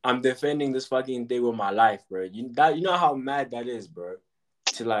 I'm defending this fucking thing with my life, bro. You know how mad that is, bro.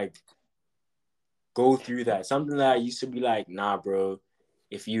 To like go through that. Something that I used to be like, nah, bro.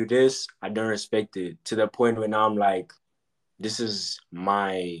 If you this, I don't respect it. To the point where now I'm like, this is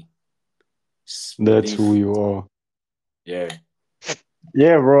my That's who belief. you are. Yeah.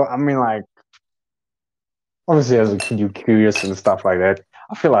 Yeah, bro. I mean, like, obviously, as a kid, you're curious and stuff like that.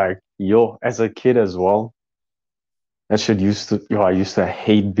 I feel like, yo, as a kid as well, that shit used to, yo, I used to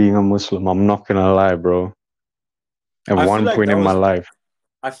hate being a Muslim. I'm not gonna lie, bro. At I feel one like point that in my was life.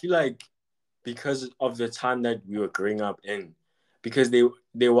 I feel like because of the time that we were growing up in, because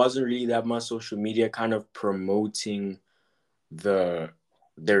there wasn't really that much social media kind of promoting the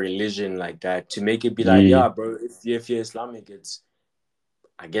the religion like that to make it be like, Yeah. yeah, bro, if you're Islamic,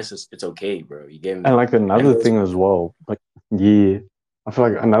 I guess it's okay, bro. You get And me? like And another there's thing as well, like, yeah, I feel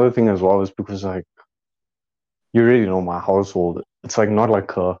like another thing as well is because, like, you really know my household. It's like not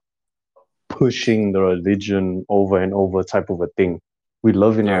like a pushing the religion over and over type of a thing. We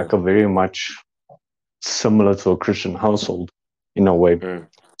live in yeah. like a very much similar to a Christian household in a way. Mm.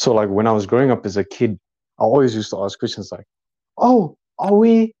 So like when I was growing up as a kid, I always used to ask Christians like, "Oh,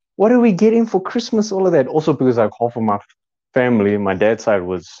 what are we getting for Christmas?" All of that. Also because like half of my family, my dad's side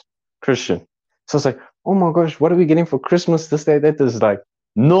was Christian. So it's like, "Oh my gosh, what are we getting for Christmas?" This, that, that. Is like,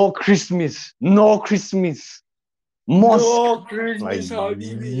 no Christmas, no Christmas, mosque. No, Like Christmas,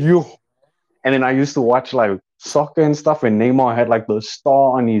 Habibi. you. And then I used to watch like soccer and stuff, and Neymar had like the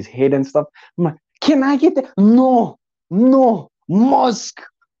star on his head and stuff. I'm like, can I get that? No, no, mosque,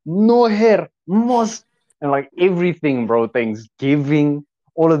 no hair, mosque, and like everything, bro. Thanksgiving,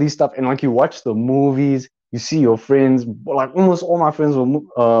 all of these stuff, and like you watch the movies, you see your friends. Like almost all my friends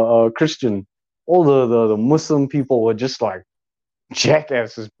were Christian. All the Muslim people were just like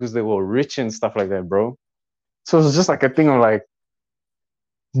jackasses because they were rich and stuff like that, bro. So it was just like a thing of like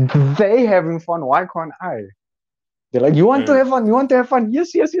they having fun. Why can't I? They're like, you want to Mm, have fun? You want to have fun?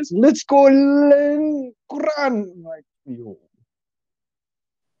 Yes, yes, yes. Let's go learn Quran. I'm like, yo.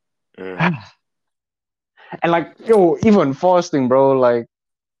 mm. And like, yo, even fasting, bro. Like,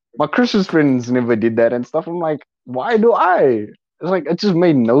 my Christian friends never did that and stuff. I'm like, why do I? It's like, it just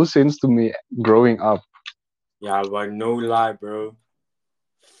made no sense to me growing up. Yeah, but no lie, bro.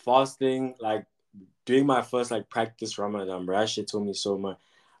 Fasting, like doing my first like practice Ramadan, bro. That shit told me so much,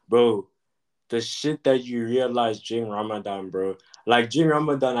 bro. The shit that you realize during Ramadan, bro. Like during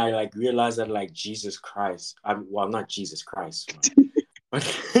Ramadan, I like realized that like Jesus Christ. Well, not Jesus Christ, but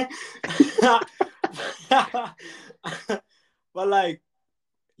but like,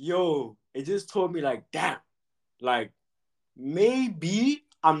 yo, it just told me like, damn, like maybe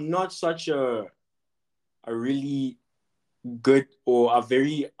I'm not such a really good or a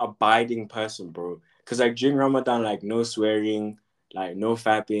very abiding person, bro. Cause like during Ramadan, like no swearing, like no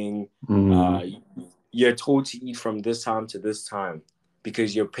fapping. Mm, Uh, you're told to eat from this time to this time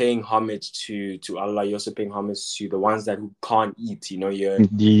because you're paying homage to Allah. You're also paying homage to the ones that who can't eat. You know, yeah,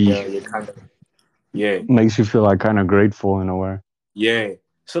 you're kind of yeah makes you feel like kind of grateful in a way. yeah.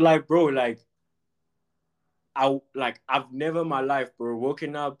 So like, bro, I've never in my life, bro,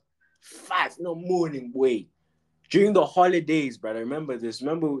 woken up 5 in the morning. Wait, during the holidays, brother. Remember this.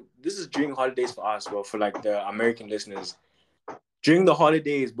 Remember, this is during holidays for us, well, for like the American listeners. During the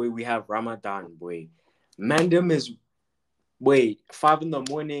holidays, boy, we have Ramadan, boy. Mandem is, wait, 5 in the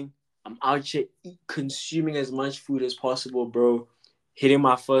morning. I'm out here consuming as much food as possible, bro. Hitting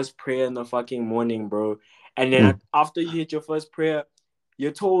my first prayer in the fucking morning, bro. And then Mm. after you hit your first prayer,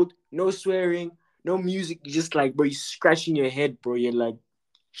 you're told no swearing, no music. You just like, bro, you're scratching your head, bro. You're like,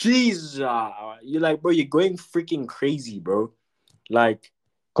 Jesus. You're like, bro, you're going freaking crazy, bro. Like,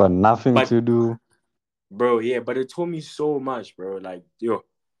 Got nothing but to do. bro, yeah, but it told me so much, bro. Like,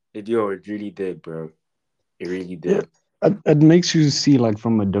 it really did, bro. It really Yeah, did. it makes you see like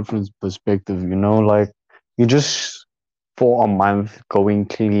from a different perspective, you know, like you just for a month, going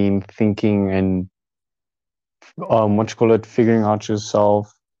clean, thinking, and what you call it, figuring out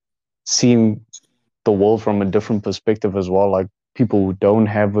yourself, seeing the world from a different perspective as well. Like people who don't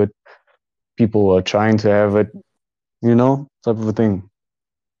have it, people who are trying to have it, type of a thing.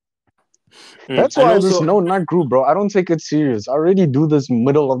 That's And why this also, no nut group, bro. I don't take it serious. I already do this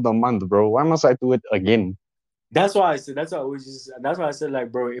middle of the month, bro. Why must I do it again? that's why I said, that's why I said,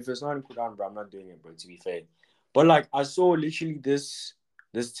 like, bro, if it's not in Quran, bro, I'm not doing it, bro, to be fair. But like, I saw literally this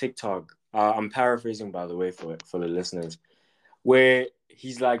TikTok. I'm paraphrasing, by the way, for the listeners, where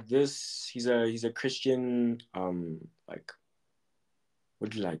he's like this. He's a Christian. Like,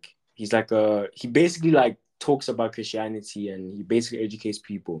 what do you like? He's like he basically like talks about Christianity and he basically educates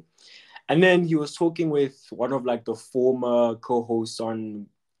people. And then he was talking with one of like the former co-hosts on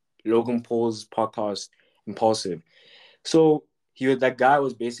Logan Paul's podcast, Impulsive. So that guy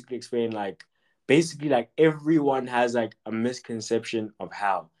was basically explaining like basically like everyone has like a misconception of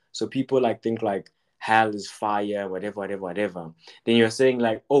hell. So people like think like hell is fire, whatever, whatever, whatever. Then you're saying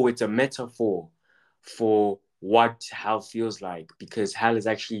like, oh, it's a metaphor for what hell feels like because hell is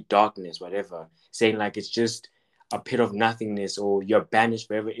actually darkness, whatever. Saying like it's just a pit of nothingness or you're banished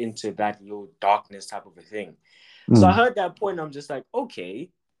forever into that little darkness type of a thing. So I Mm. heard that point. I'm just like, okay,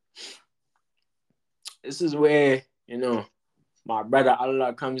 this is where my brother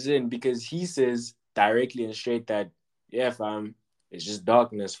Allah comes in because he says directly and straight that yeah, fam, it's just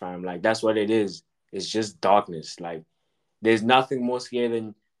darkness, fam. Like that's what it is. It's just darkness. Like there's nothing more scary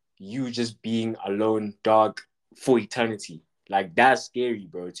than you just being alone, dark for eternity. Like that's scary,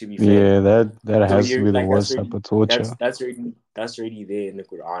 bro. To be fair. Yeah, that So has to you're be the like worst type of torture. that's already there in the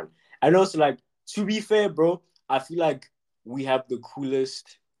Quran. And also like to be fair, bro, I feel like we have the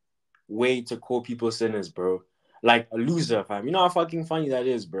coolest way to call people sinners, bro. Like a loser, fam. You know how fucking funny that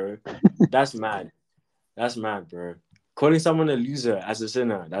is, bro. That's mad. That's mad, bro. Calling someone a loser as a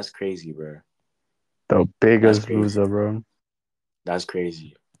sinner, that's crazy, bro. The That's biggest crazy. loser, bro. That's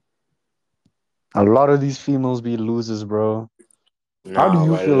crazy. A lot of these females be losers, bro. How do Nah,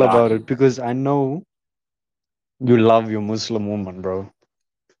 you feel about wallahi. it? Because I know you love your Muslim woman, bro.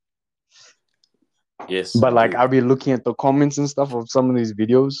 Yes, But I like do. I'll be looking at the comments and stuff of some of these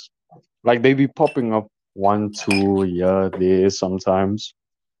videos. Like they be popping up one, two, yeah, there sometimes.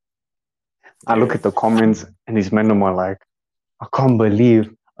 I look Yeah. at the comments and these men are like, I can't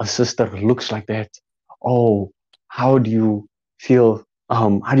believe a sister looks like that. Oh, how do you feel? How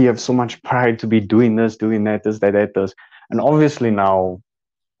do you have so much pride to be doing this, doing that, this, that, this? And obviously now,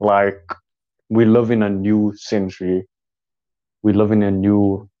 like we live in a new century. We live in a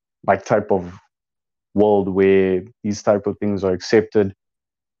new like type of world where these type of things are accepted.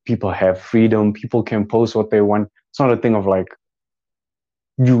 People have freedom. People can post what they want. It's not a thing of like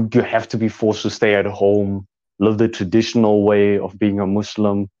you have to be forced to stay at home, live the traditional way of being a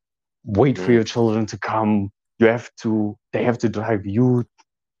Muslim, wait for Mm. your children to come. They have to drive you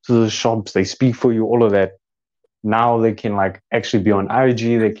to the shops. They speak for you, all of that. Now they can like actually be on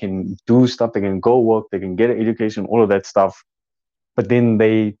IG. They can do stuff. They can go work. They can get an education, all of that stuff. But then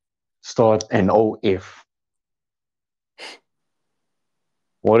they start an OF.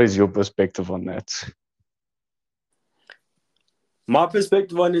 What is your perspective on that? My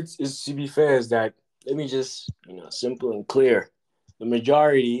perspective on it is to be fair, is that let me just, simple and clear. The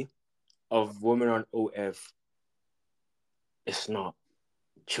majority of women on OF, it's not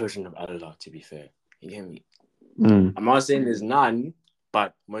children of Allah, to be fair. You get me? Mm. I'm not saying there's none,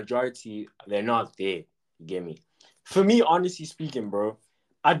 but majority, they're not there. You get me? For me, honestly speaking, bro,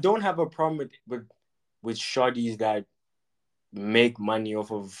 I don't have a problem with shorties that make money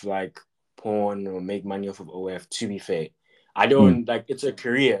off of like porn or make money off of OF, to be fair. I Mm. don't like it's a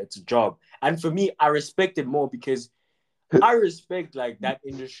career, it's a job. And for me, I respect it more because I respect like that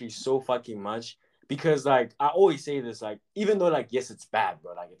industry so fucking much. Because like I always say this, like, even though like yes, it's bad,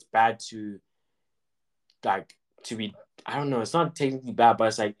 bro. Like it's bad to like to be I don't know, it's not technically bad, but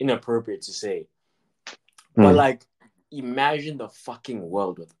it's like inappropriate to say. But Mm. like imagine the fucking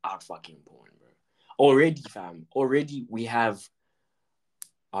world without fucking porn, bro. Already, fam. Already we have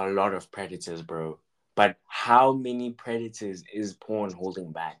a lot of predators, bro. But how many predators is porn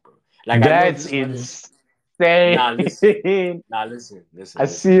holding back, bro? Like I know That's this one. insane. Nah, listen. Nah, listen, I listen, listen,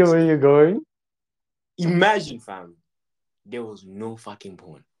 see where listen. you're going. Imagine, fam, there was no fucking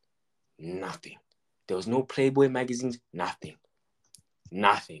porn. Nothing. There was no Playboy magazines. Nothing.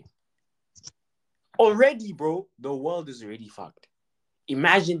 Nothing. Already, bro, the world is already fucked.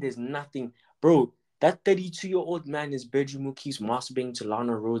 Imagine there's nothing. Bro, that 32-year-old man in his bedroom who keeps masturbating to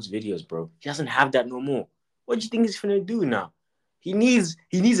Lana Rhodes videos, bro. He doesn't have that no more. What do you think he's gonna do now? He needs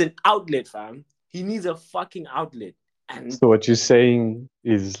an outlet, fam. He needs a fucking outlet. And So what you're saying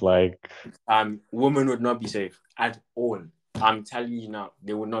is like women would not be safe at all. I'm telling you now,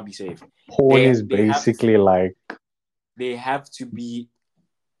 they would not be safe. porn They is they have basically like they have to be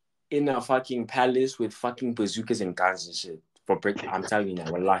in a fucking palace with fucking bazookas and guns and shit. I'm telling you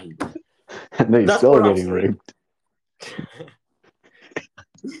now, wallahi, bro. and they're That's still all I'm getting saying. raped.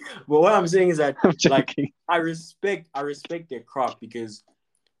 But what I'm saying is that, I'm like, joking. I respect their craft because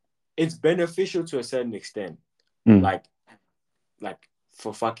it's beneficial to a certain extent. Mm. Like,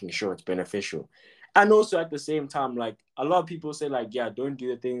 for fucking sure, it's beneficial. And also at the same time, like, a lot of people say, like, yeah, don't do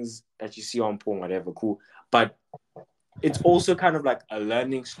the things that you see on porn, whatever, cool. But it's also kind of like a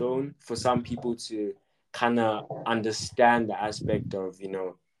learning stone for some people to kind of understand the aspect of,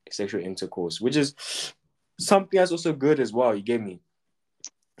 sexual intercourse, which is something that's also good as well. You get me?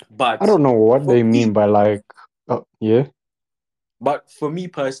 I But don't know what for they mean me, by like, oh, yeah. but for me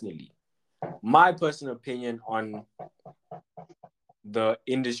personally, my personal opinion on the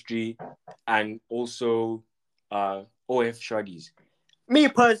industry and also OF shorties. Me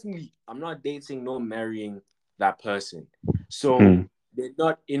personally, I'm not dating nor marrying that person. So Mm. they're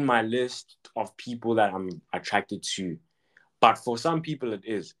not in my list of people that I'm attracted to. But for some people it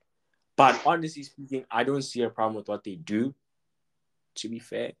is. But honestly speaking, I don't see a problem with what they do. To be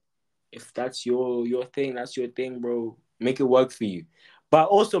fair, if that's your thing, that's your thing, bro. Make it work for you. But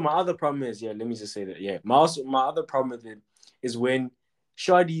also my other problem is, yeah, let me just say that, yeah. My other problem with it is when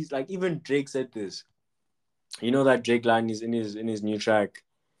shorties, like even Drake said this. You know that Drake line is in his new track.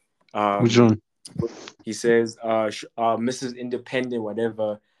 Which Um, one? he says, Mrs. Independent,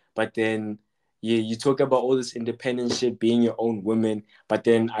 whatever. But then you talk about all this independent shit, being your own woman. But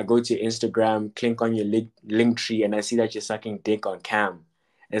then I go to Instagram, click on your link tree, and I see that you're sucking dick on cam.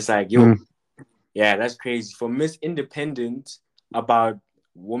 It's like, Mm. yo, yeah, that's crazy. For Miss Independent about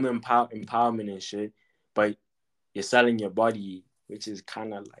woman empowerment and shit, but you're selling your body, which is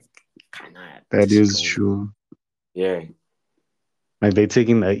kind of That is strange. true. Yeah. Like they're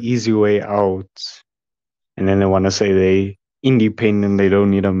taking the easy way out, and then they want to say they independent. They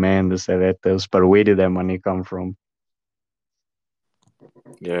don't need a man to say that. This, but where did that money come from?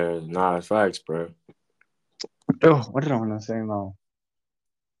 Yeah, nah, facts, bro. Oh, what did I want to say now?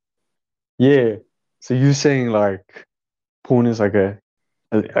 Yeah. So you saying like porn is like a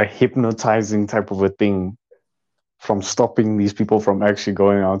hypnotizing type of a thing from stopping these people from actually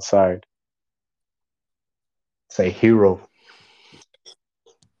going outside. It's a hero.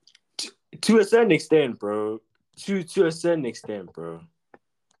 To a certain extent, bro. To a certain extent, bro.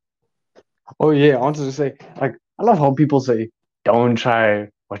 Oh yeah, I wanted to say, like, I love how people say, "Don't try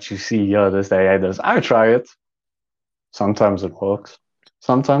what you see here, this, that, this." I try it. Sometimes it works.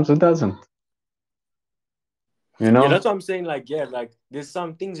 Sometimes it doesn't. You Yeah, that's know? what I'm saying. Like, yeah, like there's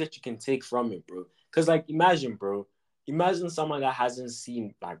some things that you can take from it, bro. Cause like imagine, bro. Imagine someone that hasn't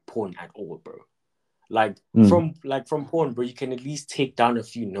seen like porn at all, bro. Like Mm. from porn, bro, you can at least take down a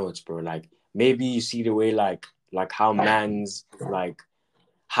few notes, bro. Like maybe you see the way like how man's like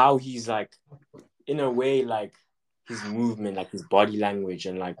how he's like in a way like his movement, like his body language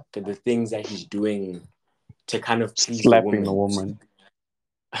and like the things that he's doing to kind of please the Slapping a woman. woman.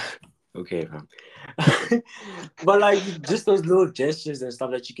 Okay, fam. But like just those little gestures and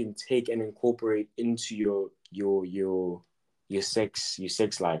stuff that you can take and incorporate into your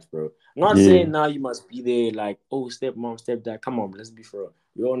sex life, bro. I'm not Yeah. saying now you must be there like, oh, step mom, step dad. Come on, let's be for real.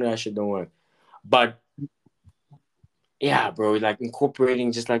 We all know that shit don't work. But yeah, bro, like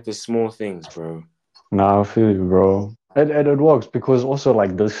incorporating just like the small things, bro. Nah, I feel you, bro. And it works because also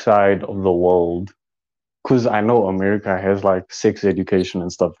like this side of the world, because I know America has like sex education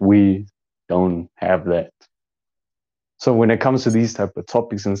and stuff. We don't have that. So when it comes to these type of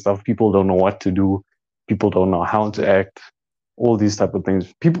topics and stuff, people don't know what to do. People don't know how to act. All these type of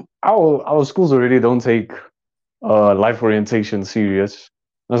things. People, our schools already don't take life orientation serious.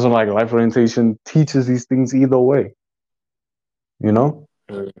 That's not like life orientation teaches these things either way. You know,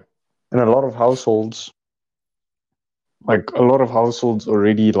 Mm. in a lot of households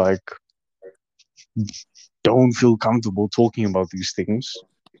already like don't feel comfortable talking about these things.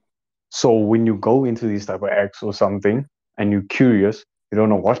 So when you go into these type of acts or something and you're curious, you don't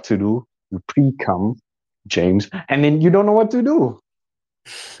know what to do, you pre-cum, James, and then you don't know what to do.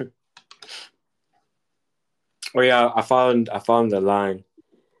 Oh yeah, I found the line.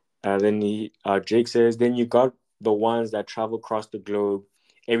 Then Drake says, then you got the ones that travel across the globe.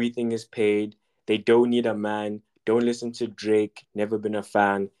 Everything is paid. They don't need a man. Don't listen to Drake. Never been a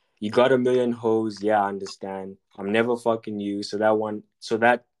fan. You got a million hoes. Yeah, I understand. I'm never fucking you. So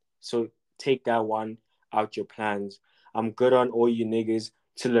take that one out your plans. I'm good on all you niggas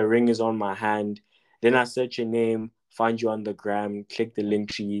till the ring is on my hand. Then I search your name find you on the gram, click the link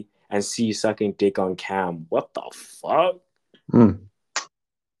tree, and see you sucking dick on cam. What the fuck? Mm.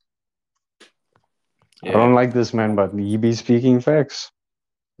 I don't Yeah. like this man, but he be speaking facts.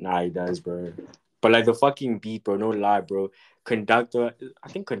 Nah, he does, bro. But like the fucking beat, bro. No lie, bro. Conductor, I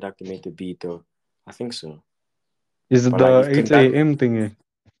think Conductor made the beat though. I think so. Is it But like the if 8 Conductor, a.m. thingy?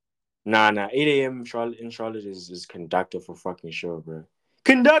 nah. 8 a.m. in Charlotte is Conductor for fucking sure, bro.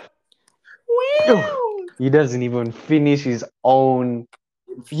 Conduct. Yo, Wow. he doesn't even finish his own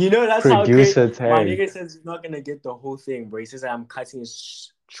You know that's how great producer my tag. nigga says he's not gonna get the whole thing, bro. He says I'm cutting it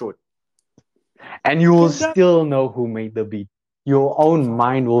short. And you will Conduct. still know who made the beat. Your own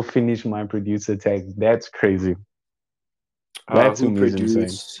mind will finish my producer tag. That's crazy. That to Who me is insane.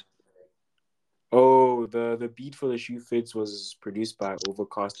 produced? Oh, the beat for the shoe fits was produced by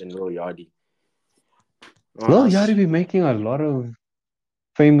Overcast and Lil Yachty. Oh, Lil Yachty that's. be making a lot of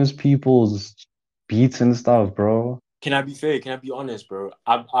famous people's beats and stuff, bro. Can I be fair? Can I be honest, bro?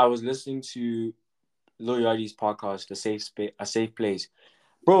 I was listening to Lil Yachty's podcast, A Safe Place,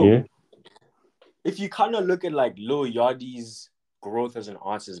 Yeah, bro. If you kind of look at like Lil Yachty's growth as an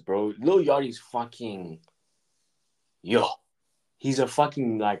artist, bro, Lil Yachty's fucking yo. He's a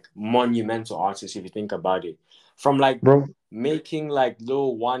fucking like monumental artist if you think about it. From like bro. making like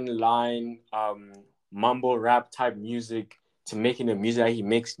little one line mumble rap type music to making the music that he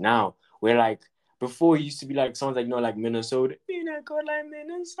makes now. Where like before he used to be like songs like like Minnesota, like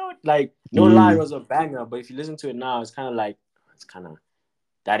Minnesota. Like No Lie Yeah. was a banger, but if you listen to it now, it's kind of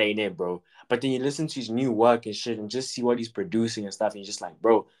that ain't it, bro. But then you listen to his new work and shit and just see what he's producing and stuff, and you're just like,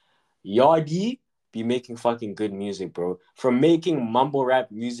 bro, Yardi be making fucking good music, bro. From making mumble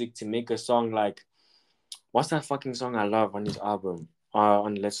rap music to make a song like what's that fucking song I love on his album?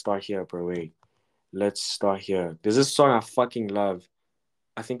 On Let's Start Here, bro. Wait. Let's Start Here. There's this song I fucking love.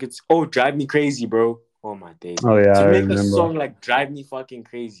 I think it's Drive Me Crazy, bro. Oh my days. Oh yeah, To I make a remember. song like Drive Me fucking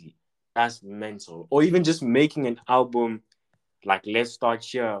crazy, that's mental. Or even just making an album like Let's Start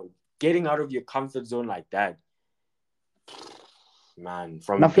Here, getting out of your comfort zone like that, man,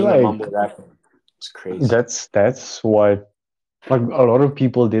 And I from feel being a like mumble rapper, it's crazy. that's what like a lot of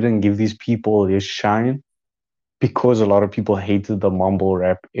people didn't give these people their shine because a lot of people hated the mumble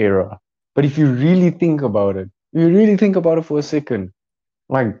rap era. But if you really think about it, you really think about it for a second,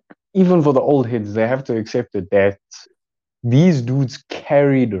 like even for the old heads, they have to accept it that these dudes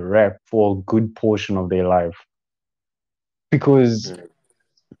carried rap for a good portion of their life. Because Mm.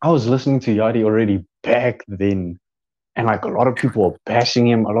 I was listening to Yachty already back then, and like a lot of people are bashing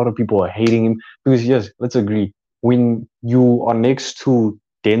him, a lot of people are hating him. Because yes, let's agree, when you are next to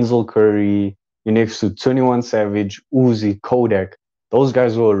Denzel Curry, you're next to 21 Savage, Uzi, Kodak, those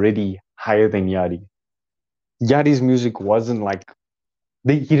guys were already higher than Yachty. Yachty's music wasn't like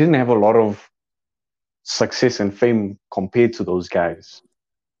he didn't have a lot of success and fame compared to those guys,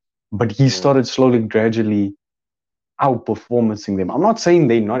 but he Mm. started slowly, gradually outperforming them. I'm not saying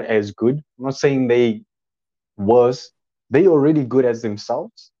they're not as good. I'm not saying they worse. They already good as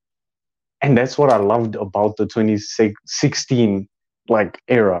themselves, and that's what I loved about the 2016 like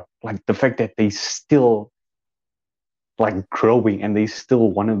era, like the fact that they still like growing and they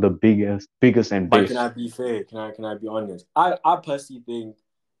still one of the biggest and But can I best. be fair? Can I be honest? I personally think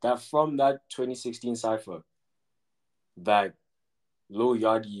that from that 2016 cipher, that Lil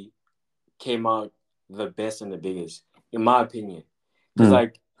Yachty came out the best and the biggest, in my opinion. Because Mm.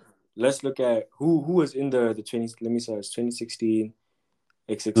 like, let's look at who was in the 20. Let me say it's 2016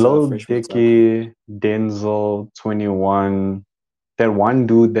 XXL Lil freshman cycle. Dicky, Denzel, 21, that one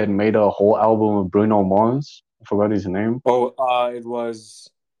dude that made a whole album with Bruno Mars. I forgot his name.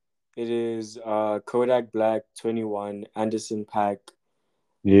 It is Kodak Black, 21, Anderson Paak,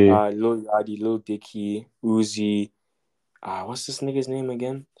 Yeah. Lil Yachty, Lil Dicky, Uzi. What's this nigga's name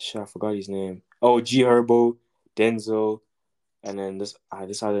again? Shit, I forgot his name. Oh, G Herbo, Denzel, and then this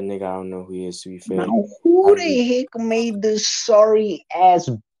other nigga, I don't know who he is, to be fair. Now, who And the heck made this sorry ass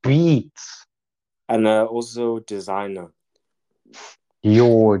beats? also Designer.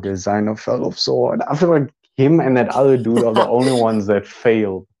 Your designer fell off so hard. I feel like him and that other dude are the only ones that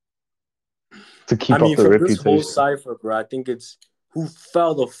failed to I keep up mean, the from this whole reputation. cipher, bro, I think it's who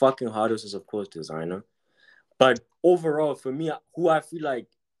fell the fucking hardest is, of course, Designer. But overall, for me, who I feel like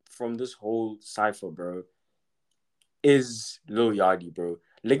from this whole cipher, bro, is Lil Yachty, bro.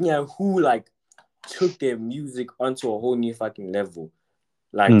 Looking at who like took their music onto a whole new fucking level.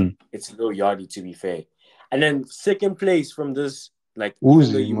 Like Mm. it's Lil Yachty, to be fair. And then second place from this, like even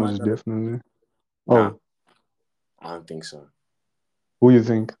though Uzi, you might most not, definitely. nah, Oh, I don't think so. who you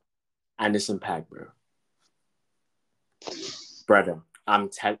think? Anderson Paak, bro. Brother,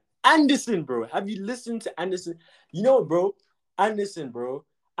 Anderson, bro. Have you listened to Anderson? You know, bro, Anderson, bro.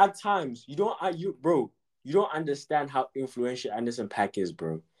 At times, you don't understand how influential Anderson .Paak is,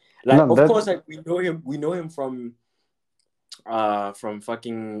 bro. Like, No, of that course, like we know him from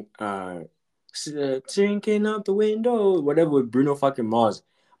fucking drinking out the window, whatever with Bruno fucking Mars.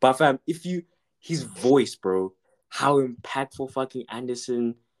 But fam, if you his voice, bro, how impactful fucking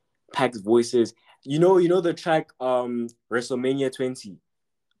Anderson .Paak's voice is. You know the track WrestleMania 20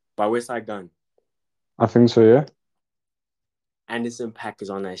 by West Side Gun. I think so. Yeah, Anderson .Paak is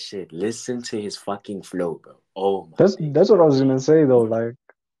on that shit. Listen to his fucking flow, bro. Oh my days. that's what I was gonna say though. Like,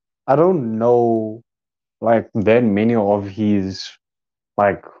 I don't know like that many of his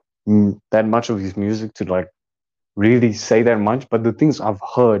like that much of his music to like really say that much, but the things I've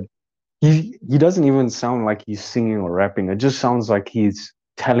heard, he doesn't even sound like he's singing or rapping. It just sounds like he's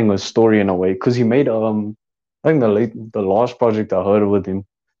telling a story in a way. Because he made I think the last project I heard with him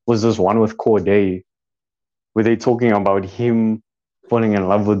was this one with Corday, where they talking about him falling in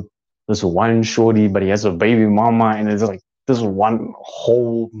love with this one shorty, but he has a baby mama, and it's like this one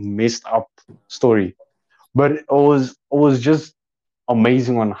whole messed up story. But it was just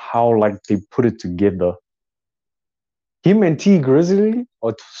amazing on how like they put it together. Him and T Grizzly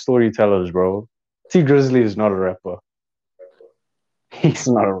are storytellers, bro. T Grizzly is not a rapper. He's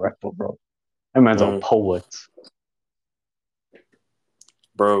not a rapper, bro. That man's a Mm. poet.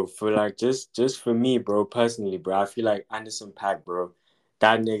 Bro, for like just for me, bro, personally, bro, I feel like Anderson .Paak, bro,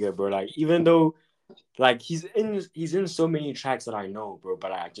 that nigga, bro, like even though like he's in so many tracks that I know, bro,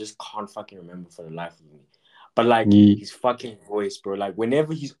 but I just can't fucking remember for the life of me. But like He his fucking voice, bro, like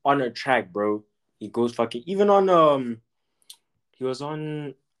whenever he's on a track, bro, he goes fucking even on he was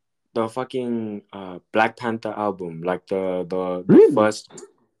on the fucking Black Panther album, like the really, first,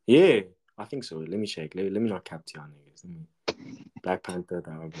 yeah, I think so. Let me check. Let me not cap to y'all niggas. Black Panther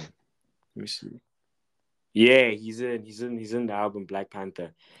the album. Let me see. Yeah, he's in the album Black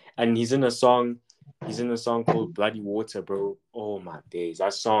Panther, and he's in a song called Bloody Water, bro. Oh my days,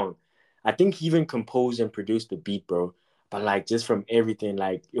 that song. I think he even composed and produced the beat, bro. But like just from everything,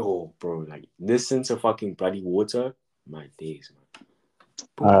 like yo, bro, like listen to fucking Bloody Water, my days, man.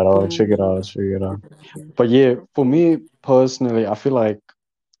 I Boom, don't know. boom, Check it boom. out. Check it out. But yeah, for me personally, I feel like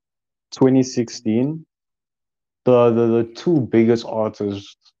 2016, the two biggest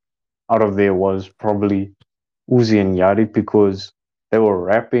artists out of there was probably Uzi and Yari because they were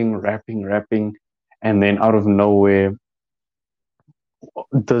rapping, and then out of nowhere,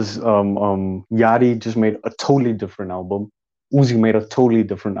 does Yari just made a totally different album. Uzi made a totally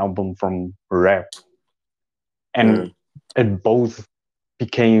different album from rap, and Mm. it both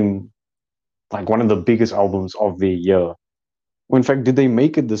became like one of the biggest albums of the year. Well, in fact, did they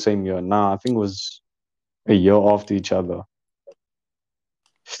make it the same year? Nah, I think it was a year after each other.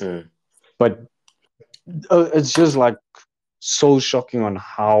 Mm. But it's just like so shocking on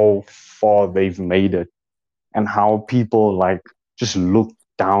how far they've made it and how people like just look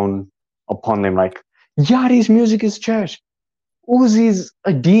down upon them. Like, Yari's music is trash. Uzi's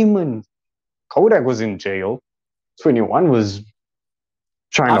a demon. Kodak was in jail. 21 was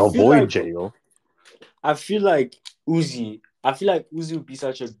trying I to feel avoid like jail. I feel like I feel like Uzi would be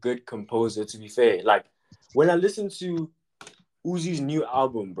such a good composer. To be fair, like when I listen to Uzi's new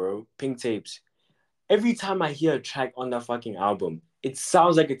album, bro, Pink Tapes, every time I hear a track on that fucking album, it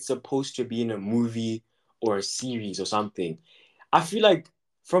sounds like it's supposed to be in a movie or a series or something. I feel like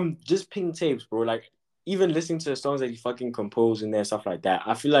from just Pink Tapes, bro, like even listening to the songs that he fucking composed in there, stuff like that,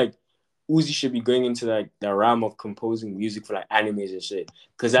 I feel like Uzi should be going into like the realm of composing music for like animes and shit.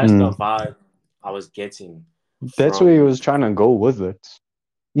 Cause that's the Mm. vibe I was getting That's where he from was trying to go with it.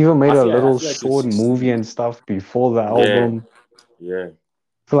 Even made a I little feel like you'll short movie succeed. and stuff before the Yeah, album. yeah.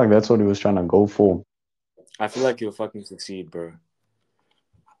 I feel like that's what he was trying to go for. I feel like you'll fucking succeed, bro.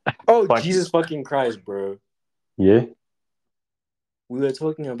 Oh, But Jesus fucking Christ, bro. yeah, We were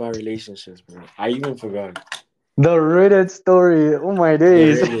talking about relationships, bro. I even forgot. the Reddit story. Oh my Yeah,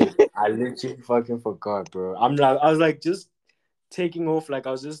 days. really. I literally fucking forgot, bro. I was like just taking off, like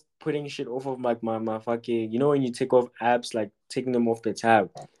I was just putting shit off of like my fucking, you know, when you take off apps, like taking them off the tab.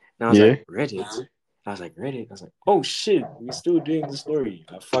 And I was Yeah. like, Reddit. I was like, Reddit. I was like, oh shit, we're still doing the story.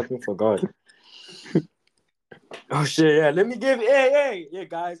 I fucking forgot. Oh shit, yeah. Let me give yeah,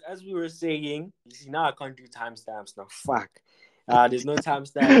 guys. As we were saying, you see now I can't do timestamps now. Fuck. There's no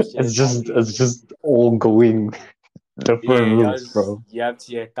timestamps. It's Just how it's we just all going different yeah, routes, bro. you have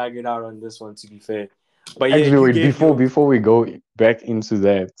to tag it out on this one to be fair. But yeah, Actually, you wait, gave yours. before we go back into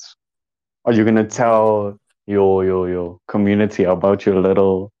that, are you gonna tell your community about your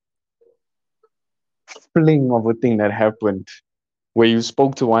little fling of a thing that happened? where you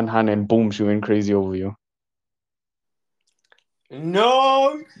spoke to one hand and boom, she went crazy over you.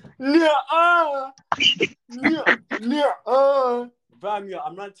 No, no, no. Bro,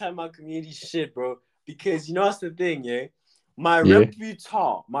 I'm not telling my community shit, bro. Because you know what's the thing, yeah? My Yeah.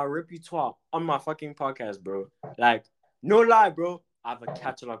 repertoire on my fucking podcast, bro. Like, no lie, bro. I have a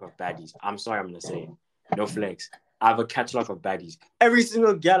catalog of baddies. I'm sorry, I'm gonna say it. No flex. I have a catalog of baddies. Every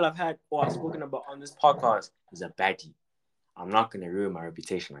single girl I've had or I've spoken about on this podcast is a baddie. I'm not gonna ruin my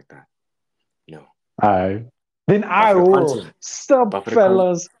reputation like that. No. Alright. Then But I for the will. content. Sup, But for the content.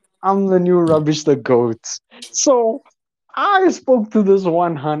 fellas? I'm the new rubbish the goat. So I spoke to this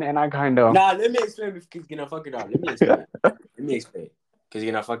one hun and I kind of. Nah, let me explain because you're gonna fuck it up. Let me explain. Because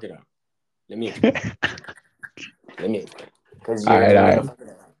you're gonna fuck it up. Let me explain. Because Alright, you're gonna alright. fuck it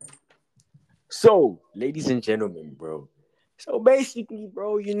up. So, ladies and gentlemen, bro. So basically,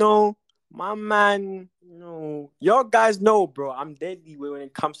 bro, my man, y'all guys know, bro, I'm deadly when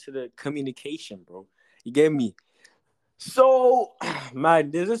it comes to the communication, bro. You get me? So,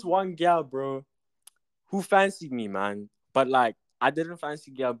 man, there's this one gal, bro, who fancied me, man. But like, I didn't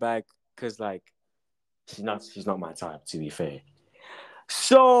fancy gal back because like she's not my type, to be fair.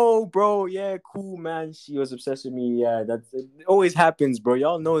 So, bro, yeah, cool, man. She was obsessed with me. Yeah, it always happens, bro.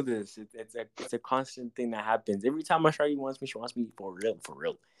 Y'all know this. It's a constant thing that happens. Every time a shawty wants me, she wants me for real, for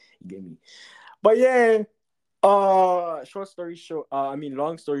real. You get me? But yeah, long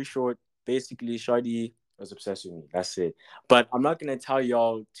story short, basically, shawty was obsessed with me. That's it. But I'm not gonna tell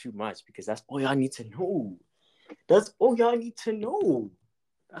y'all too much because that's all y'all need to know. That's all y'all need to know.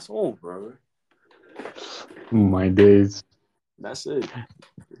 That's all, bro. My days. That's it.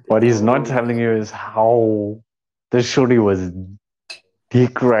 What he's not telling you is how the shorty was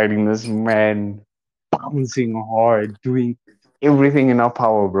dick riding this man, bouncing hard, doing everything in our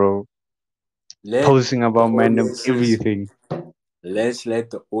power, bro. Let Posting the about random audiences everything. let's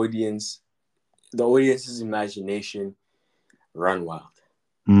let the audience's imagination run wild.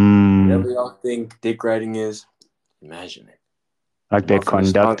 Mm, Whatever y'all think dick riding is, imagine it. like I'm not that finna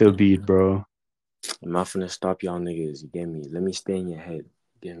stop. conductor beat, bro. I'm not finna stop y'all niggas. You get me? Let me stay in your head.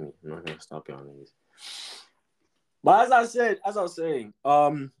 You get me? I'm not gonna stop y'all niggas. But as I was saying,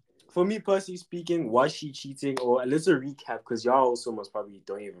 for me personally speaking, was she cheating? Or let's recap because y'all also most probably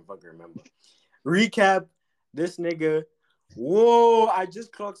don't even fucking remember. Recap. This nigga. Whoa! I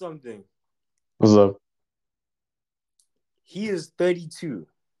just clocked something. What's up? He is 32.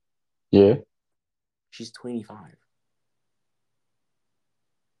 Yeah. She's 25.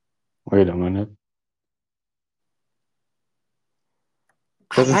 Wait a minute.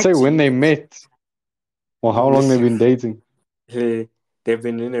 I Does it say like to when they met or how long they've listen. been dating? They've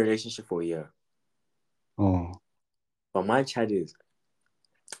been in a relationship for a year. Oh, But my chat is,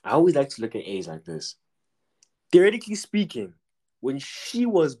 I always like to look at age like this. Theoretically speaking, when she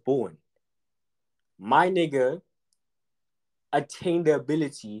was born, my nigga attained the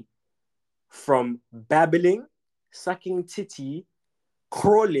ability from babbling, sucking titty,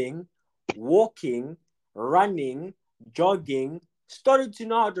 crawling, walking, running, jogging, started to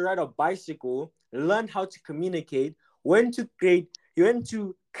know how to ride a bicycle, learned how to communicate, he went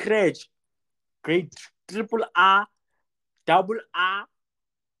to crèche, grade triple A, double A,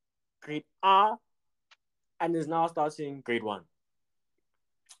 grade A, and is now starting grade 1.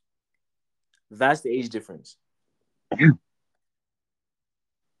 That's the age difference. You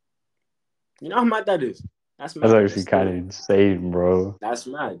know how mad that is? That's that's mad, but actually kind still. of insane, bro. That's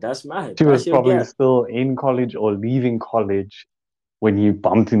mad. That's mad. She was That's your probably gap. still in college or leaving college when he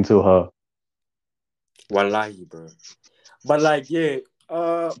bumped into her. Wallahi, bro. But like, yeah,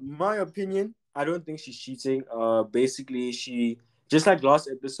 my opinion, I don't think she's cheating. Basically, she just like last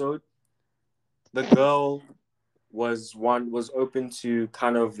episode, the girl was open to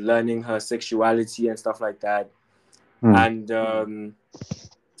kind of learning her sexuality and stuff like that. Hmm. And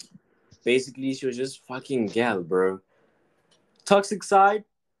basically, she was just fucking gal, bro. Toxic side,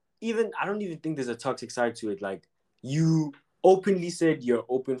 even I don't even think there's a toxic side to it. Like you openly said you're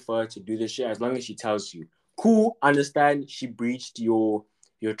open for her to do this shit as long as she tells you. Cool, understand she breached your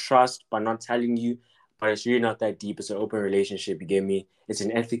trust by not telling you, but it's really not that deep. It's an open relationship, you get me? It's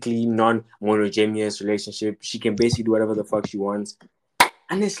an ethically non-monogamous relationship. She can basically do whatever the fuck she wants.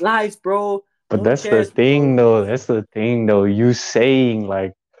 And it's life, bro. But No one that's the cares, thing, bro. though. That's the thing, though. You saying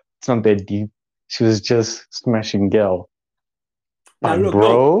like it's not that deep. She was just smashing girl. Now But look, no.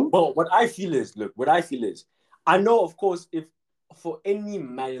 bro, But what I feel is, I know, of course, if for any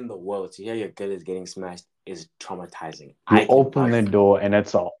man in the world to hear your girl is getting smashed is traumatizing. you I can open vouch the for door and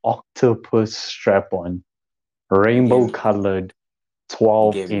it's an octopus strap on, you get rainbow me. colored, You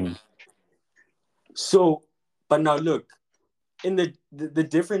 12 get me. inch. So, but now look, in the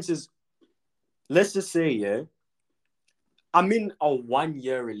difference is, let's just say, yeah, I'm in a 1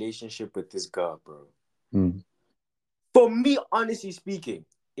 year relationship with this girl, bro. Mm. For me, honestly speaking,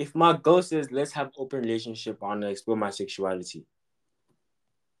 if my girl says let's have open relationship, I want to explore my sexuality,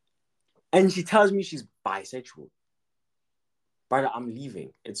 and she tells me she's bisexual, brother, I'm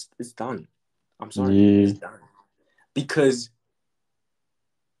leaving. It's done. I'm sorry, Yeah. it's done. Because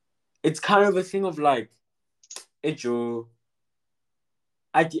it's kind of a thing of like, hey Joe,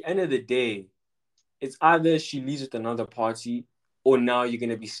 at the end of the day, it's either she leaves with another party, or now you're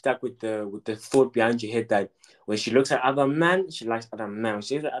gonna be stuck with the thought behind your head that when she looks at other men, she likes other men. When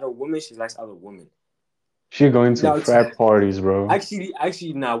she looks at other women, she likes other women. She going to Now it's frat parties, bro. actually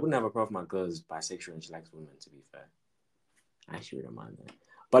no, I wouldn't have a problem with my girl is bisexual and she likes women, to be fair. I actually wouldn't mind that.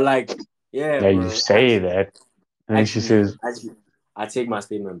 But like, yeah, Yeah, you bro. say that. And then she says, Actually, I take my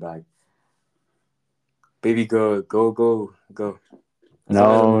statement back. Baby girl, go. As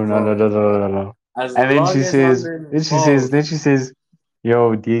long as I'm no, no, no, no, involved. no, no, no. As And then long she as I'm says, involved.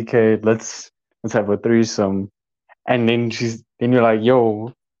 yo, DK, let's have a threesome. And then you're like,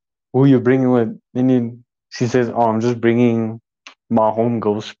 yo, who you bringing with? She says, oh, I'm just bringing my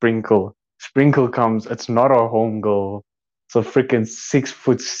homegirl, Sprinkle. Sprinkle comes, it's not a homegirl. It's a freaking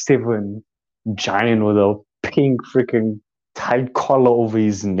 6'7" giant with a pink freaking tight collar over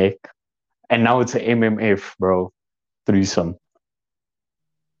his neck. And now it's a MMF, bro. Threesome.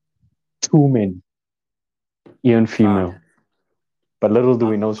 Two men, even female. Fam, But little do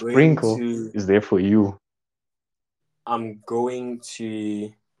we I'm know, going Sprinkle to is there for you. I'm going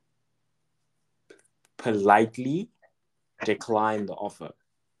to politely decline the offer.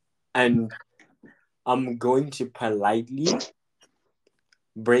 And I'm going to politely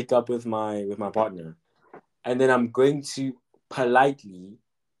break up with my partner. And then I'm going to politely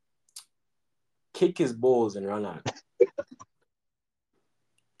kick his balls and run out.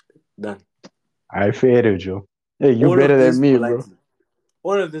 Done. I faded you. Hey, you All better of than this me, bro. politely.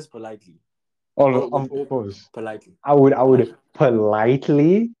 All of this politely. Of All course. politely. I would Politely.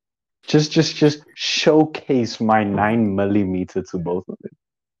 politely just showcase my 9 millimeter to both of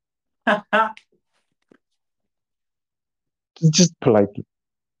them. Just politely.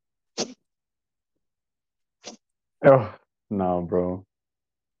 Oh no, bro.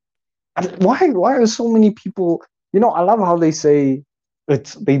 Why are so many people? I love how they say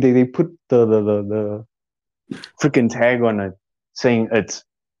they put the freaking tag on it saying it's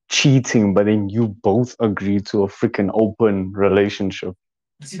cheating, but then you both agree to a freaking open relationship.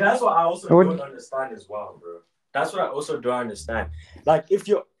 See, that's what I also What? don't understand as well, bro. That's what I also don't understand. Like, if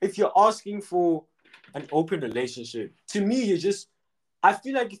you're asking for an open relationship, to me, I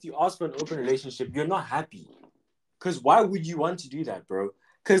feel like if you ask for an open relationship, you're not happy. Cause why would you want to do that, bro?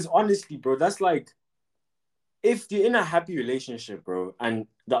 Cause honestly, bro, that's like, if you're in a happy relationship, bro, and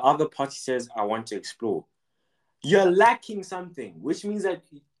the other party says, I want to explore, you're lacking something, which means that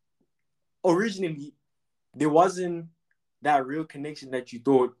originally there wasn't that real connection that you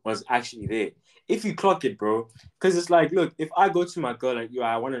thought was actually there. If you clock it, bro, because it's like, look, if I go to my girl like, yo,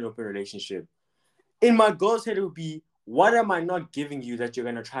 I want an open relationship, in my girl's head it would be, what am I not giving you that you're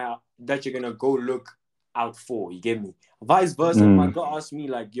gonna try out, that you're gonna go look out for? You get me? Vice versa. If my Mm. girl asks me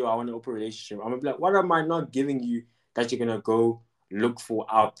like, yo, I want an open relationship, I'm gonna be like, what am I not giving you that you're gonna go look for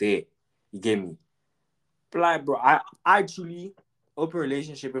out there? You get me? But like, bro, I truly open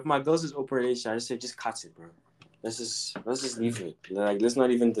relationship. If my girl says open relationship, I just say just cut it, bro. Let's just leave it. Like, let's not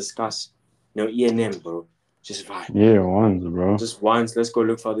even discuss. No E&M, bro. Just vibe. Yeah, once, bro. Just once. Let's go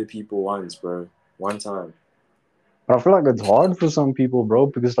look for other people once, bro. One time. But I feel like it's hard for some people, bro,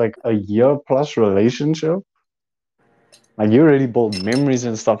 because like a year plus relationship, like you already built memories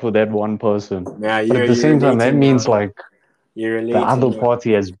and stuff with that one person. Yeah, But at the you're same time, that relating means now. like You're the other relating now.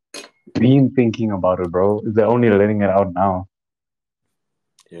 party has been thinking about it, bro. They're only letting it out now.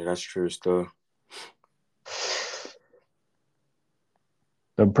 Yeah, that's true still.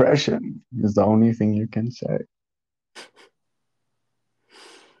 Depression is the only thing you can say.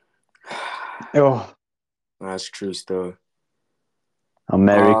 Oh, That's true still. Um,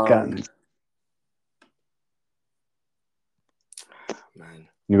 Americans. man,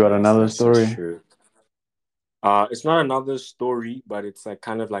 You got another that's just story? true. It's not another story, but it's like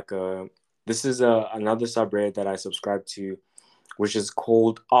kind of like a. This is another subreddit that I subscribe to, which is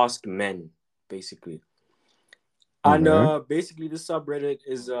called Ask Men, basically. And Okay. basically, this subreddit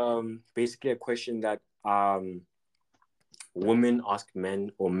is basically a question that women ask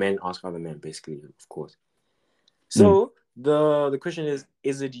men or men ask other men, basically, of course. Mm. So the question is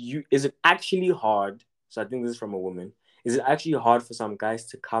it actually hard? So I think this is from a woman. Is it actually hard for some guys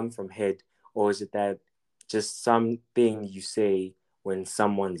to come from head, or is it that just something you say when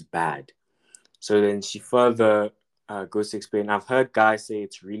someone's bad. So then she further goes to explain, I've heard guys say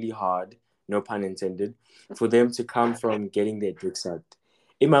it's really hard, no pun intended, for them to come from getting their dick sucked.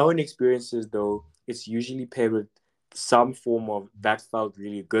 In my own experiences, though, it's usually paired with some form of that felt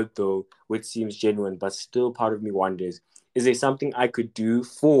really good, though, which seems genuine, but still part of me wonders, is there something I could do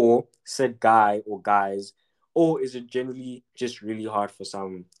for said guy or guys, or is it generally just really hard for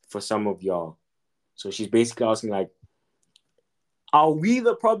some of y'all? So she's basically asking like, are we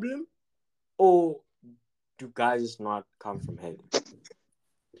the problem, or do guys not come from head?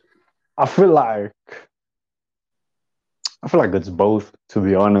 I feel like it's both, to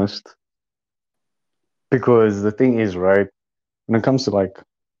be honest. Because the thing is, right, when it comes to like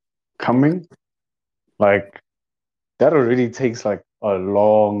coming, like that already takes like a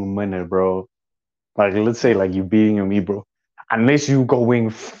long minute, bro. Like let's say like you being me, bro. Unless you going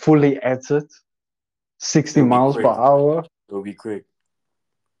fully at it, 60 It'll be miles per quick. hour, It'll be quick.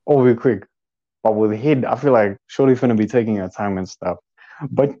 or be quick. But with head, I feel like Shorty's gonna be taking her time and stuff.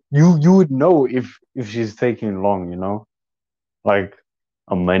 But you would know if she's taking long, you know? Like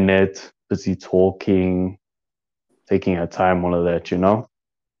a minute, busy talking, taking her time, all of that, you know?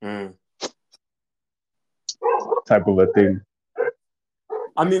 Mm. Type of a thing.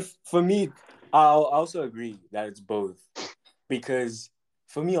 I mean, for me, I'll also agree that it's both, because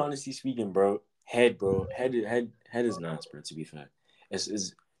for me, honestly speaking, head is nice, bro. To be fair, it's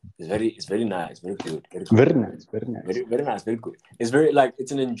it's very nice, very good, very good, Very nice, very nice. very nice, very good. It's very like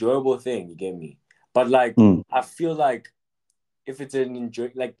it's an enjoyable thing. You get me? But like, Mm. I feel like if it's an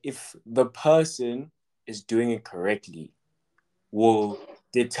enjoy, like if the person is doing it correctly, will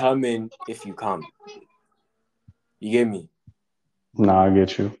determine if you come. You get me? Nah, I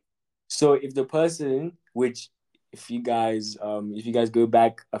get you. So if the person, which if you guys go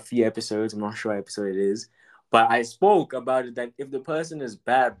back a few episodes, I'm not sure what episode it is, but I spoke about it that if the person is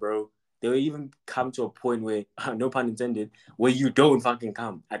bad, bro, they will even come to a point where, no pun intended, where you don't fucking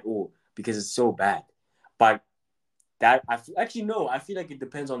come at all because it's so bad. But actually no, I feel like it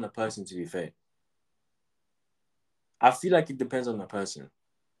depends on the person. To be fair, I feel like it depends on the person,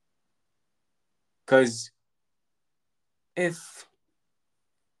 because if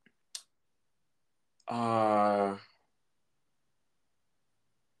uh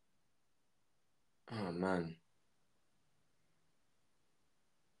oh man.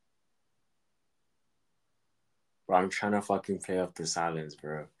 Bro, I'm trying to fucking play off the silence,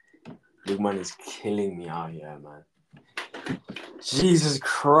 bro. Lugman is killing me out here, man. Jesus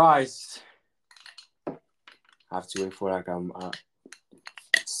Christ. I have to wait for like a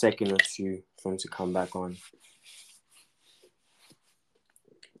second or two for him to come back on.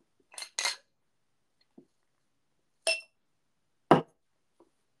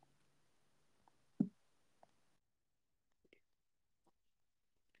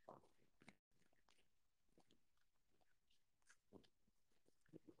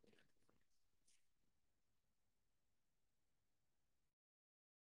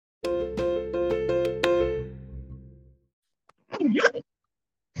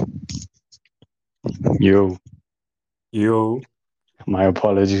 Yo, Yo. my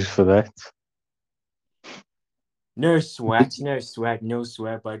apologies for that. No sweat, no sweat, no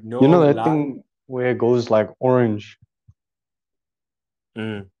sweat, but You no know that lie. thing where it goes like orange?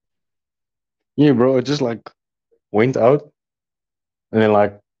 Mm, Yeah, bro, it just like went out and then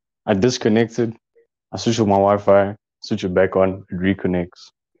like I disconnected. I switch with my Wi-Fi, switch it back on, it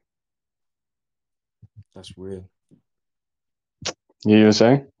reconnects. that's weird. You were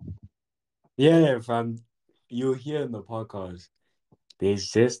saying? Yeah, fam. You're here in the podcast. There's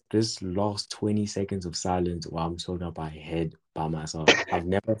just this last 20 seconds of silence while I'm talking about head by myself. I've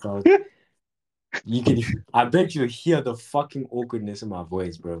never felt you can I bet you hear the fucking awkwardness in my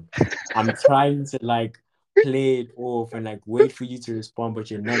voice, bro. I'm trying to like play it off and like wait for you to respond,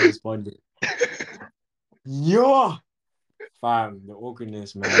 but you're not responding. Yo, fam, the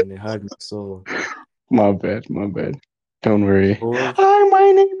awkwardness, man, it hurt me so. My bad, my bad. Don't worry. Boy, Hi,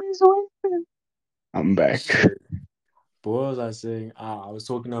 my name is Winston. I'm back. shit. But what was I saying? I was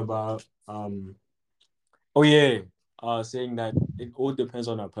talking about oh yeah, saying that it all depends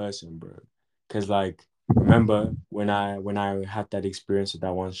on a person, bro. Cause like, remember when I had that experience with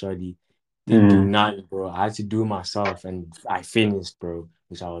that one shorty, didn't do Mm, nothing, bro. I had to do it myself, and I finished, bro,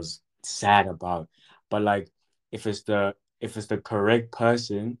 which I was sad about. But like, if it's the correct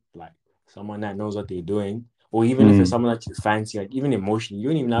person, like someone that knows what they're doing, or even if it's mm, someone that you fancy, like even emotionally, you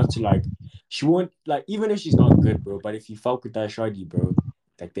don't even have to like. She won't like even if she's not good, bro. But if you fuck with that shorty, bro,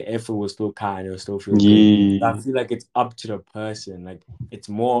 Like the effort will still count and it'll still feel good. So I Yeah, feel like it's up to the person. Like it's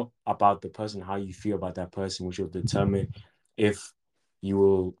more about the person, how you feel about that person, which will determine if you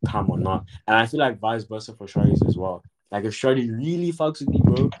will come or not. And I feel like vice versa for shorties as well. Like if shorty really fucks with you,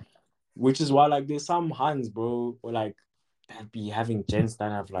 bro, which is why like there's some hands, bro, or like that be having gents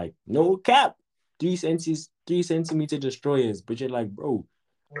that have like no cap, 3 centimeter destroyers, but you're like, bro,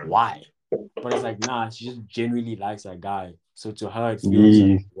 why? But it's like, nah, she just genuinely likes that guy. So to her, it feels like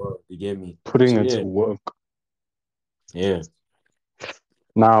yeah, work. You get me? putting So it yeah, to work. yeah.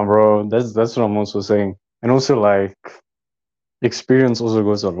 Nah, bro, that's what I'm also saying. And also like experience also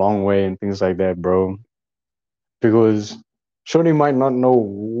goes a long way and things like that, bro. Because Shorty might not know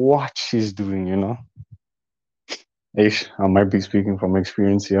what she's doing, you know. Ish, I might be speaking from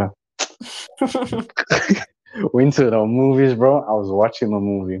experience here. Went to the movies, bro. I was watching the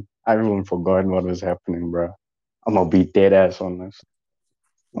movie. I even forgot what was happening, bro. I'm gonna be dead ass on this.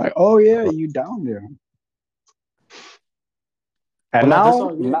 Like, oh yeah, you down there. But And like that's now,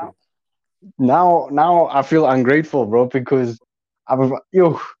 all. Yeah. now I feel ungrateful, bro, because I'm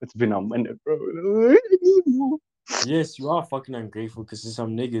yo, it's been a minute, bro. Yes, you are fucking ungrateful because there's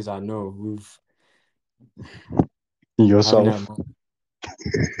some niggas I know who've having that. Yourself.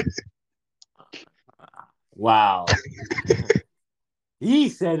 Wow. He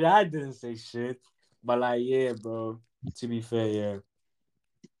said it, I didn't say shit. But like, yeah, bro. To be fair, yeah.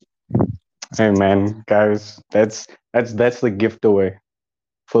 Hey man, guys, that's the gift away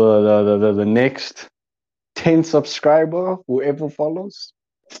for the next 10 subscriber, whoever follows.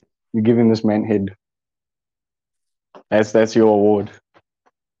 You're giving this man head. That's your award.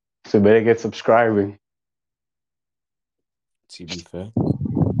 So better get subscribing. To be fair.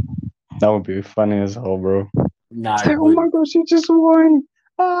 That would be funny as hell, bro. Nah, It's like, it oh my would. gosh, she just won.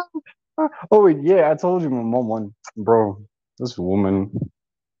 Ah, ah. Oh wait, yeah, I told you my mom won. Bro, this woman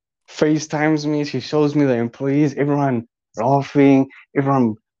FaceTimes me, she shows me the employees, everyone laughing,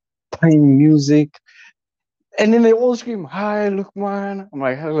 everyone playing music. And then they all scream, hi, look, man. I'm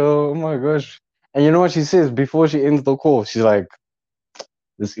like, hello, oh my gosh. And you know what she says before she ends the call? She's like,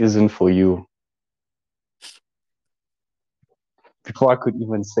 this isn't for you. Before I could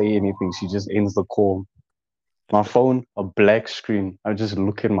even say anything, she just ends the call. My phone, a black screen. I just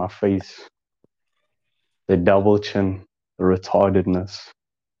look at my face. The double chin, the retardedness,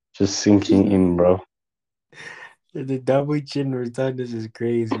 just sinking in, bro. The double chin retardness is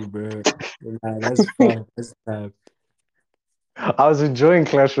crazy, bro. Nah, that's fun. That's tough. I was enjoying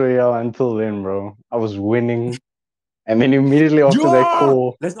Clash Royale until then, bro. I was winning. And then immediately after that Yo!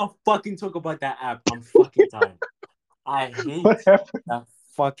 call, Let's not fucking talk about that app. I'm fucking tired. I what hate happened? that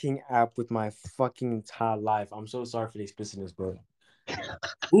fucking app with my fucking entire life. I'm so sorry for the explicitness, bro.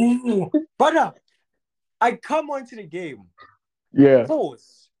 Ooh, brother, I come onto the game. Yeah.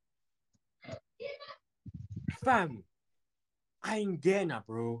 Pause. Fam, I ain't getting that,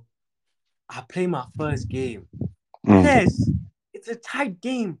 bro. I play my first game. Mm. Yes, it's a tight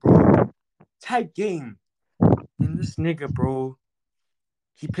game, bro. Tight game. And this nigga, bro,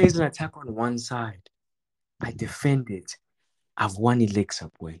 he plays an attack on one side. I defend it. I've one elixir,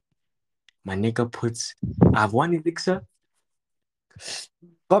 boy. My nigga puts. I've one elixir.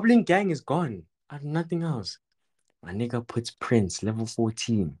 Goblin Gang is gone. I have nothing else. My nigga puts Prince, level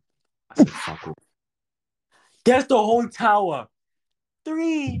 14. I said, fuck off. There's the whole tower.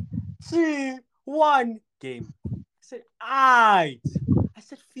 3, 2, 1. Game. I said, aight. I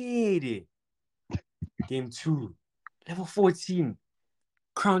said, fade. Game 2. Level 14.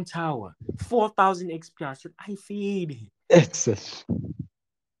 Crown Tower. 4,000 XP. I said, I fade. It's a,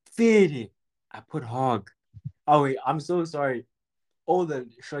 Fade. I put hog. Oh, wait. I'm so sorry. All the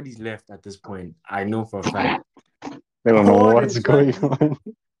shorties left at this point. I know for a fact. they don't know All the what's going shorties on.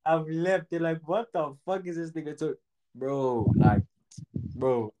 have left. They're like, what the fuck is this nigga to? Bro, like,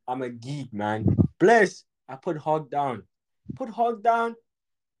 bro, I'm a geek, man. Bless. I put hog down. Put hog down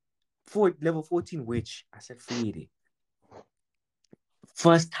for level 14 witch. I said, fade.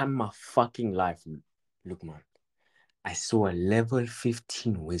 First time in my fucking life. Look, man. I saw a level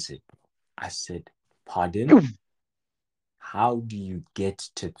 15 wizard. I said, pardon? How do you get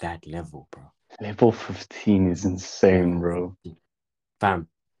to that level, bro? Level 15 is insane, Level bro. 15. Fam,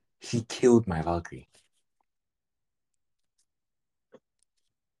 he killed my Valkyrie.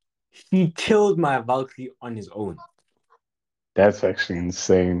 He killed my Valkyrie on his own. That's actually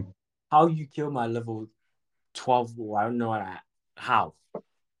insane. How you kill my level 12? I don't know how.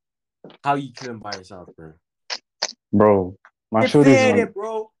 How you kill him by yourself, bro? Bro, my Get shorty's on. faded,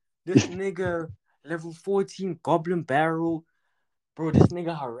 bro. This nigga, level 14, Goblin Barrel. Bro, this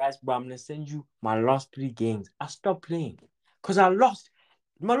nigga harassed, bro. I'm gonna send you my last 3 games. I stopped playing. Because I lost.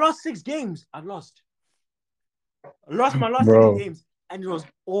 My last 6 games, I lost. I lost my last six Bro. games, and it was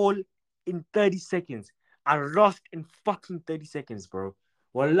all in 30 seconds. I lost in fucking 30 seconds, bro.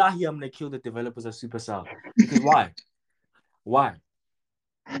 Wallahi, I'm gonna kill the developers of Supercell. Because why? Why?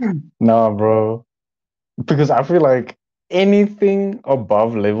 Nah, bro. Because I feel like anything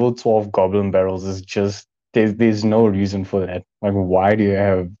above level 12 goblin barrels is just there's no reason for that. Like, why do you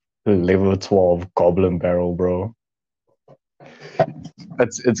have a level 12 goblin barrel, bro?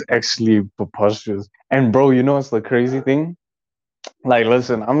 It's actually preposterous. And bro, you know what's the crazy thing? Like,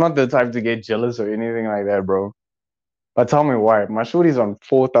 listen, I'm not the type to get jealous or anything like that, bro. But tell me why. My shorty's on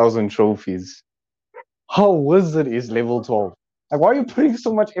 4,000 trophies. How wizard is level 12? Like, why are you putting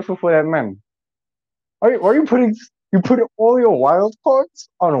so much effort for that man? Why are you putting you put all your wild cards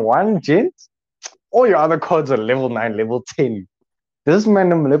on one gent? All your other cards are level 9, level 10. This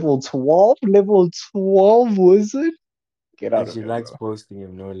man I'm level 12 wizard? Get out And of she here, likes bro. posting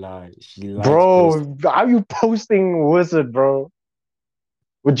him, no lie. She likes posting. Bro, are you posting wizard, bro?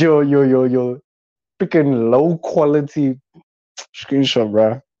 With your freaking low quality screenshot,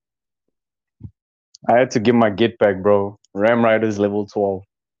 bro. I had to get my get back, bro. Ram Riders level 12,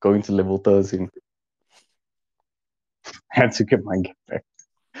 going to level 13. I had to get my get back.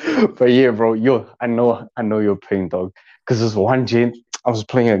 But yeah, bro, I know your pain, dog. Because there's one gent, I was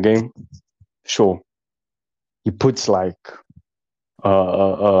playing a game. Sure, he puts like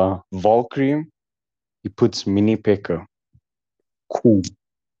Valkyrie, he puts Mini P.E.K.K.A. Cool.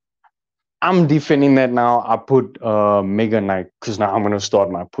 I'm defending that now. I put Mega Knight because now I'm gonna start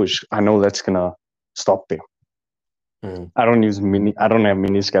my push. I know that's gonna stop them. Mm. I don't have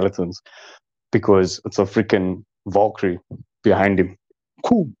mini skeletons because it's a freaking Valkyrie behind him.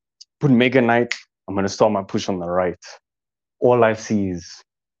 Cool. Put Mega Knight. I'm gonna start my push on the right. All I see is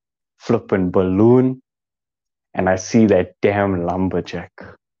flipping balloon, and I see that damn lumberjack.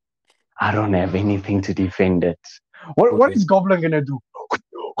 I don't have anything to defend it. What Wait, is Goblin gonna do?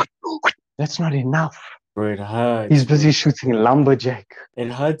 That's not enough. bro, it He's hurts, busy bro. shooting lumberjack.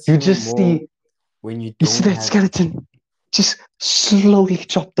 It hurts You even just more see when you you see don't that have. skeleton just slowly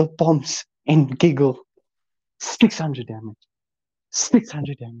drop the bombs and giggle. 600 damage.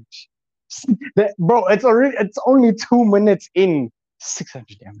 600 damage. Bro, it's only 2 minutes in.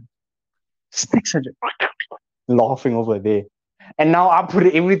 600 damage. 600. Laughing over there. And now I put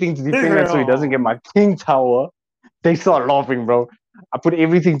everything to defend that so he doesn't get my king tower. They start laughing, bro. I put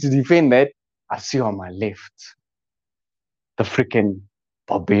everything to defend that. I see on my left the freaking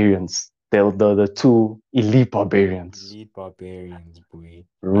barbarians. The two elite barbarians Elite barbarians, boy.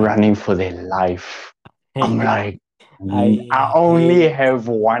 running for their life. I'm like, I I only hate, have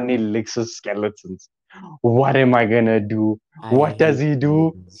one elixir skeletons. What am I gonna do? I What does hate he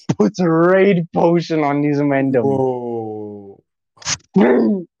do? these. Puts a raid potion on his mandem. Whoa.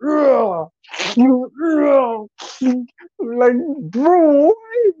 Like, bro,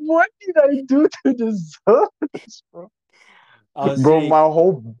 what did I do to deserve this, bro? I was Bro, saying, my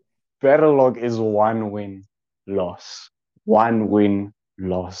whole battle log is one win, loss. One win,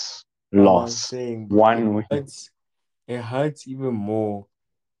 loss, I was loss. saying, bro, One win. it hurts even more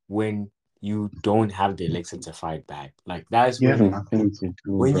when you don't have the elixir to fight back. Like that's You have when nothing to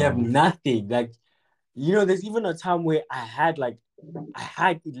do, when you have bro. nothing. Like there's even a time where I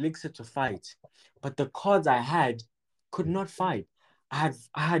had elixir to fight, but the cards I had could not fight. I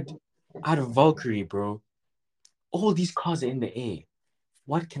had a Valkyrie, bro. All these cards are in the air.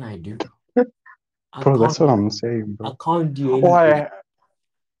 What can I do? I Bro, that's can't what I'm saying, I bro. can't do Oh, anything.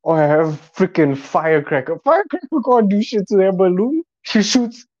 I have freaking firecracker. Firecracker can't do shit to that balloon. She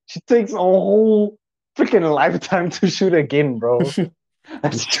shoots. She takes a whole freaking lifetime to shoot again, bro.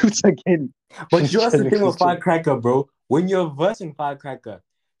 And she shoots again. But She's you know what's the chilling. thing She's with chilling, Firecracker, bro? When you're versing Firecracker,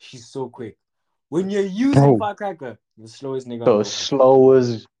 she's so quick. When you're using bro. Firecracker, the slowest nigga on The the world.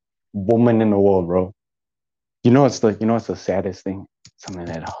 slowest woman in the world, bro. You know what's the saddest thing? Something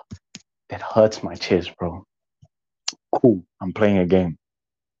that hurts my chest, bro. Cool. I'm playing a game.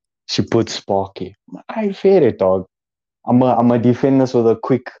 She puts Sparky. I fear it, dog. I'm a defend this with a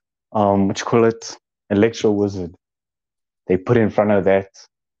quick what you call it? Electro wizard. They put in front of that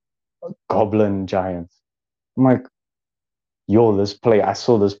goblin giant. I'm like, yo, this play, I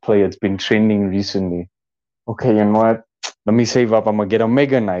saw this play, it's been trending recently. Okay, you know what? Let me save up. I'm gonna get a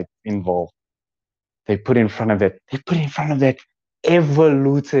Mega Knight involved. They put in front of that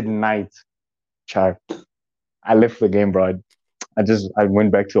evoluted knight. Child. I left the game, bro. I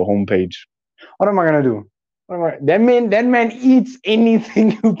went back to the homepage. What am I gonna do? That man eats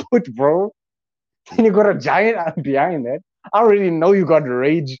anything you put, bro. And you got a giant behind that. I already know you got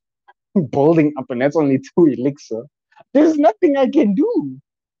rage building up, and that's only two elixir. There's nothing I can do.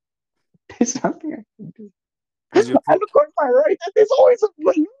 There's nothing I can do. Is your I look on my right, and there's always a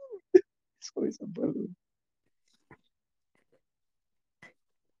balloon. There's always a balloon.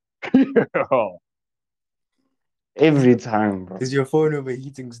 Yo, every time, bro. is your phone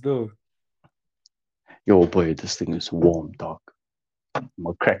overheating still? Yo, boy, this thing is warm, dog. I'm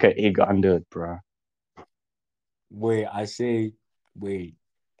gonna crack an egg under it, bro. Boy, I say, wait.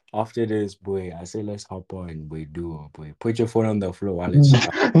 After this, boy, I say let's hop on, boy. Do boy. Put your phone on the floor while it's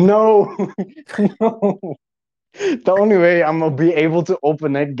shut. No, no. The only way I'm gonna be able to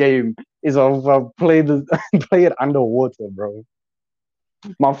open that game is if I play it underwater, bro.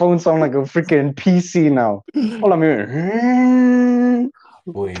 My phone sounds like a freaking PC now. All I'm hearing.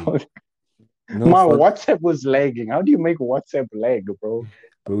 Boy, no My fuck. WhatsApp was lagging. How do you make WhatsApp lag, bro?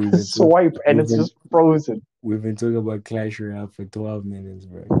 But Swipe and we've it's been just frozen. we've been talking about Clash Royale for 12 minutes,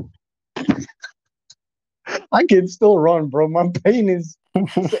 bro. I can still run, bro. My pain is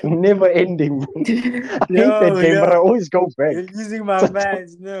never ending, bro. I hate that No, game, but I no, always go back. you're losing my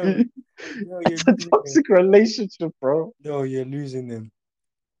fans. No, no, you're It's a losing them. toxic relationship, bro. No, you're losing them.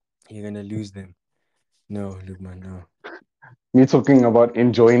 You're gonna lose them. No, Lukman, no. Me talking about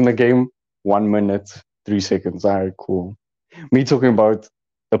enjoying the game, 1 minute, 3 seconds. All right, cool. Me talking about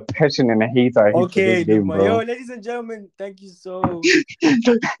the passion and hate I hate for this Okay, game, Lukman. Yo, bro. ladies and gentlemen, thank you so.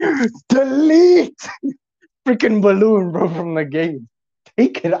 Delete freaking balloon, bro, from the game.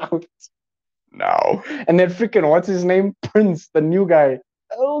 Take it out. No. And then freaking, what's his name? Prince, the new guy.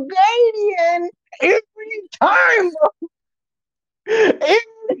 Oh, Guardian. Every time, bro.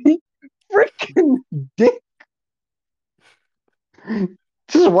 Every freaking dick.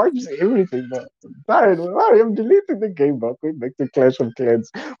 Just wipes everything, bro. I'm deleting the game, bro. Going back to Clash of Clans.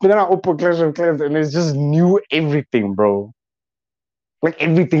 But then I open Clash of Clans and it's just new everything, bro. Like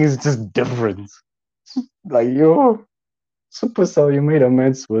everything is just different. Like, yo, Supercell, you made a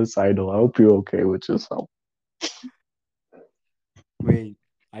man suicidal. I hope you're okay with yourself. Wait,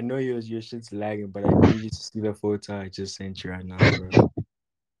 I know your shit's lagging, but I need you to see the photo I just sent you right now, bro.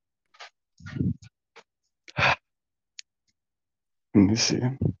 Let me see.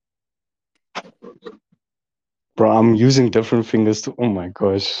 Bro, I'm using different fingers to. Oh my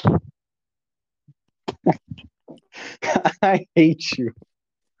gosh. I hate you.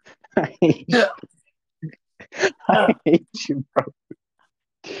 I hate you. I hate you, bro.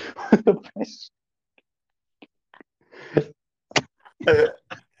 The best.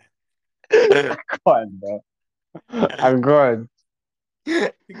 God, bro. I'm good.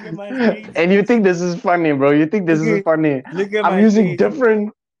 Look at my face. And you think this is funny, bro? You think this is funny? Look at I'm my using face.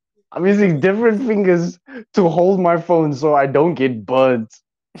 different. I'm Look at using my- different fingers to hold my phone so I don't get burnt.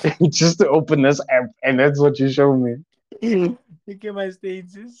 Just to open this app, and that's what you show me. Look at my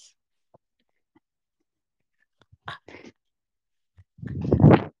status.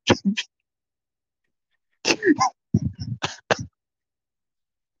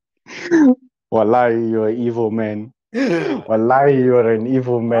 Wallahi, you're an evil man. Wallahi, you're an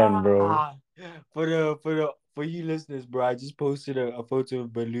evil man, bro. Ah, for you listeners, bro, I just posted a photo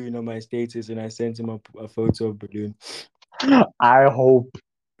of balloon on my status and I sent him a photo of balloon. I hope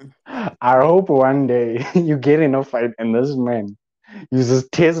one day you get in a fight and this man uses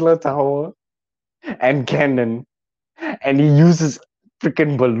Tesla Tower and Canon and he uses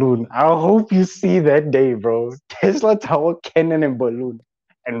freaking balloon. I hope you see that day, bro. Tesla Tower, Canon, and balloon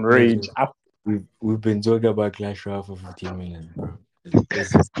and rage. Listen, we've been talking about Clash Royale for 15 minutes, bro. It's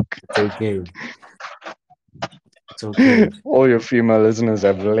okay. It's okay. All your female listeners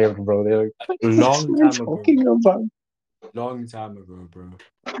have left, bro. They're like, what is this Long man time ago. talking about? Long time ago, bro.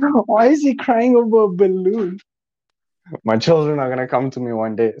 Why is he crying over a balloon? My children are gonna come to me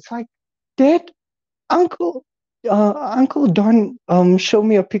one day. It's like, Dad, Uncle Don, show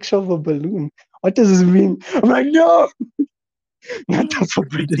me a picture of a balloon. What does this mean? I'm like, no, not the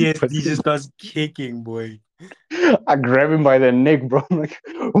forbidden PTSD just balloon. starts kicking, boy. I grab him by the neck, bro. I'm like,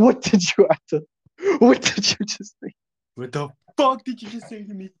 what did you utter? What did you just say? What the fuck did you just say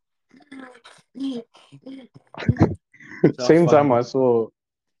to me? Same time I saw,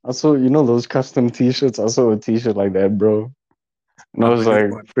 you know, those custom T-shirts. I saw a T-shirt like that, bro. And I A was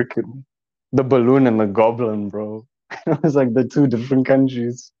balloon like, one. freaking the balloon and the goblin, bro. It was like the two different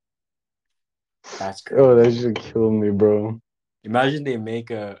countries. That's Oh, that crazy. should kill me, bro. Imagine they make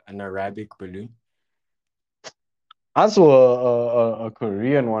an Arabic balloon. I saw a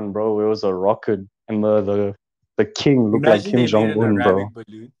Korean one, bro. It was a rocket, and the king looked like Imagine Kim they made Jong an Un, bro. Arabic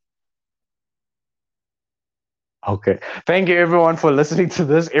balloon. Okay, thank you everyone for listening to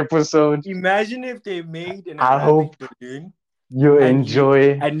this episode. Imagine if they made an I Arabic hope balloon you and you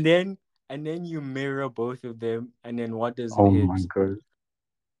enjoy. and then you mirror both of them and then what does it Oh hit? my god.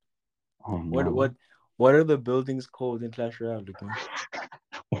 Oh What no. what what are the buildings called in Clash Royale, Lukman?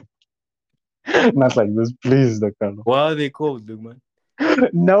 Not like this, please, the color. What are they called, Lukman?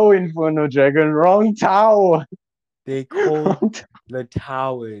 No Inferno Dragon, wrong tower. They called the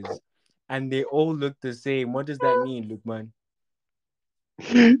towers, and they all look the same. What does that mean, Lukman?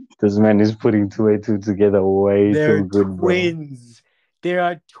 This man is putting two and two together way They're too good, bro. twins. There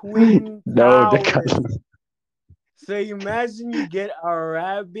are twin No, the towers. color. So imagine you get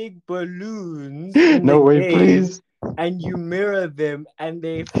Arabic balloons in the No, wait, game please. and you mirror them and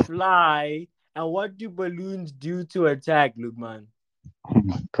they fly. And what do balloons do to attack, Lukman? Oh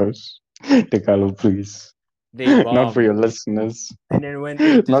my gosh. The color, please. They Not for bomb. your listeners. And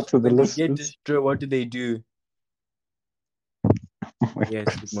then Not to the when they get listeners. destroyed, what do they do? Oh my Yes,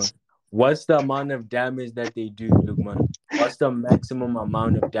 Lukman. gosh. What's the amount of damage that they do, Lukman? What's the maximum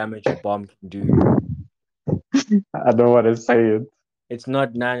amount of damage a bomb can do? I don't want to say it. It's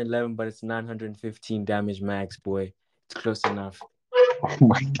not 911, but it's 915 damage max, boy. It's close enough. Oh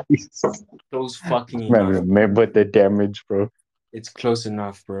my goodness. Close fucking Man, enough. remember the damage, bro. It's close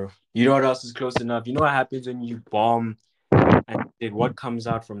enough, bro. You know what else is close enough? You know what happens when you bomb and what comes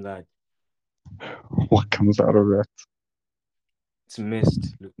out from that? What comes out of that? It's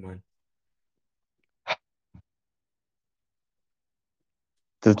mist, Lukman.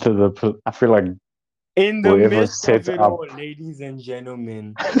 I feel like In the whoever midst of sets it up, all, ladies and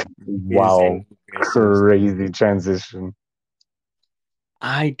gentlemen, is wow, an aggressive. crazy transition.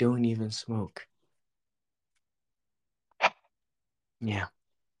 I don't even smoke. Yeah.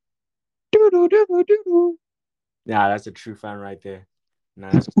 Doo-doo-doo-doo-doo. Yeah, that's a true fan right there.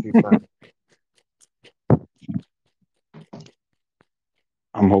 Nah, that's a true fan.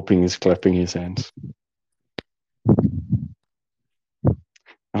 I'm hoping he's clapping his hands.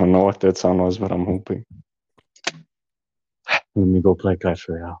 I don't know what that sound was, but I'm hoping. Let me go play Clash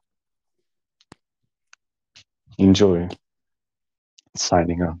Royale. Enjoy.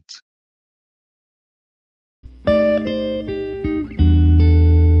 Signing out.